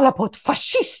ska tala på ett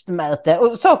fascistmöte,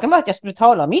 och saken var att jag skulle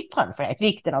tala om yttrandefrihet,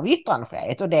 vikten av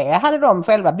yttrandefrihet, och det hade de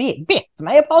själva bett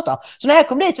mig att prata om. Så när jag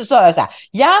kom dit så sa jag så här: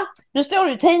 ja, nu står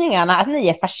det i tidningarna att ni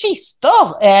är fascister,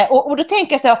 och då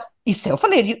tänker jag så, i så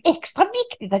fall är det ju extra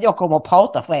viktigt att jag kommer att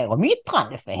prata för er om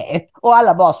yttrandefrihet. Och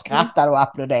alla bara skrattade och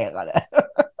applåderade.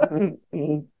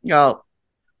 Ja.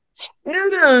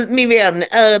 Nu, min vän,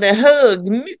 är det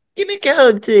mycket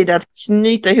hög tid att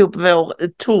knyta ihop vår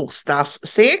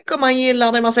torsdagssäck. Om man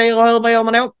gillar det man säger och hör, vad gör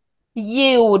man då?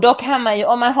 Jo, då kan man ju,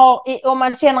 om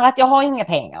man känner att jag har inga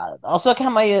pengar över, så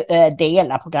kan man ju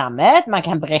dela programmet. Man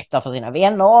kan berätta för sina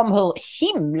vänner om hur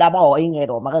himla bra Ingrid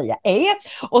och Maria är.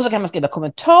 Och så kan man skriva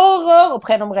kommentarer och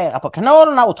prenumerera på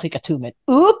kanalerna och trycka tummen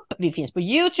upp. Vi finns på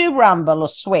YouTube, Rumble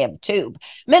och Swebtube.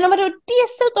 Men om man då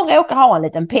dessutom råkar ha en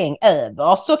liten peng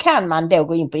över, så kan man då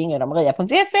gå in på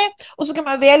ingridomaria.se och så kan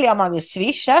man välja om man vill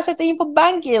swisha, sätta in på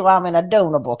bankgiro och använda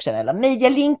donorboxen eller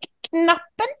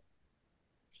medialink-knappen.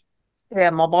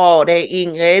 Stämmer bra det,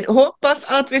 Ingrid.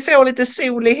 Hoppas att vi får lite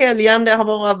sol i helgen. Det har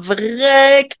bara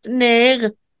vräkt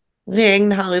ner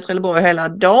regn här i Trelleborg hela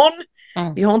dagen.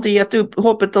 Vi har inte gett upp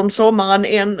hoppet om sommaren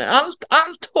än.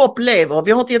 Allt hopp lever.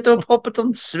 Vi har inte gett upp hoppet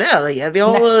om Sverige. Vi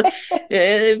har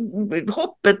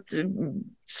hoppet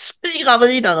spirar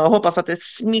vidare och hoppas att det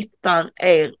smittar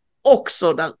er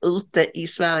också där ute i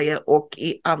Sverige och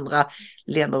i andra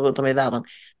länder runt om i världen.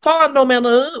 Ta hand om er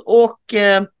nu och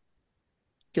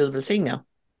Gud välsigne.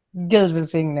 Gud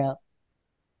välsigne.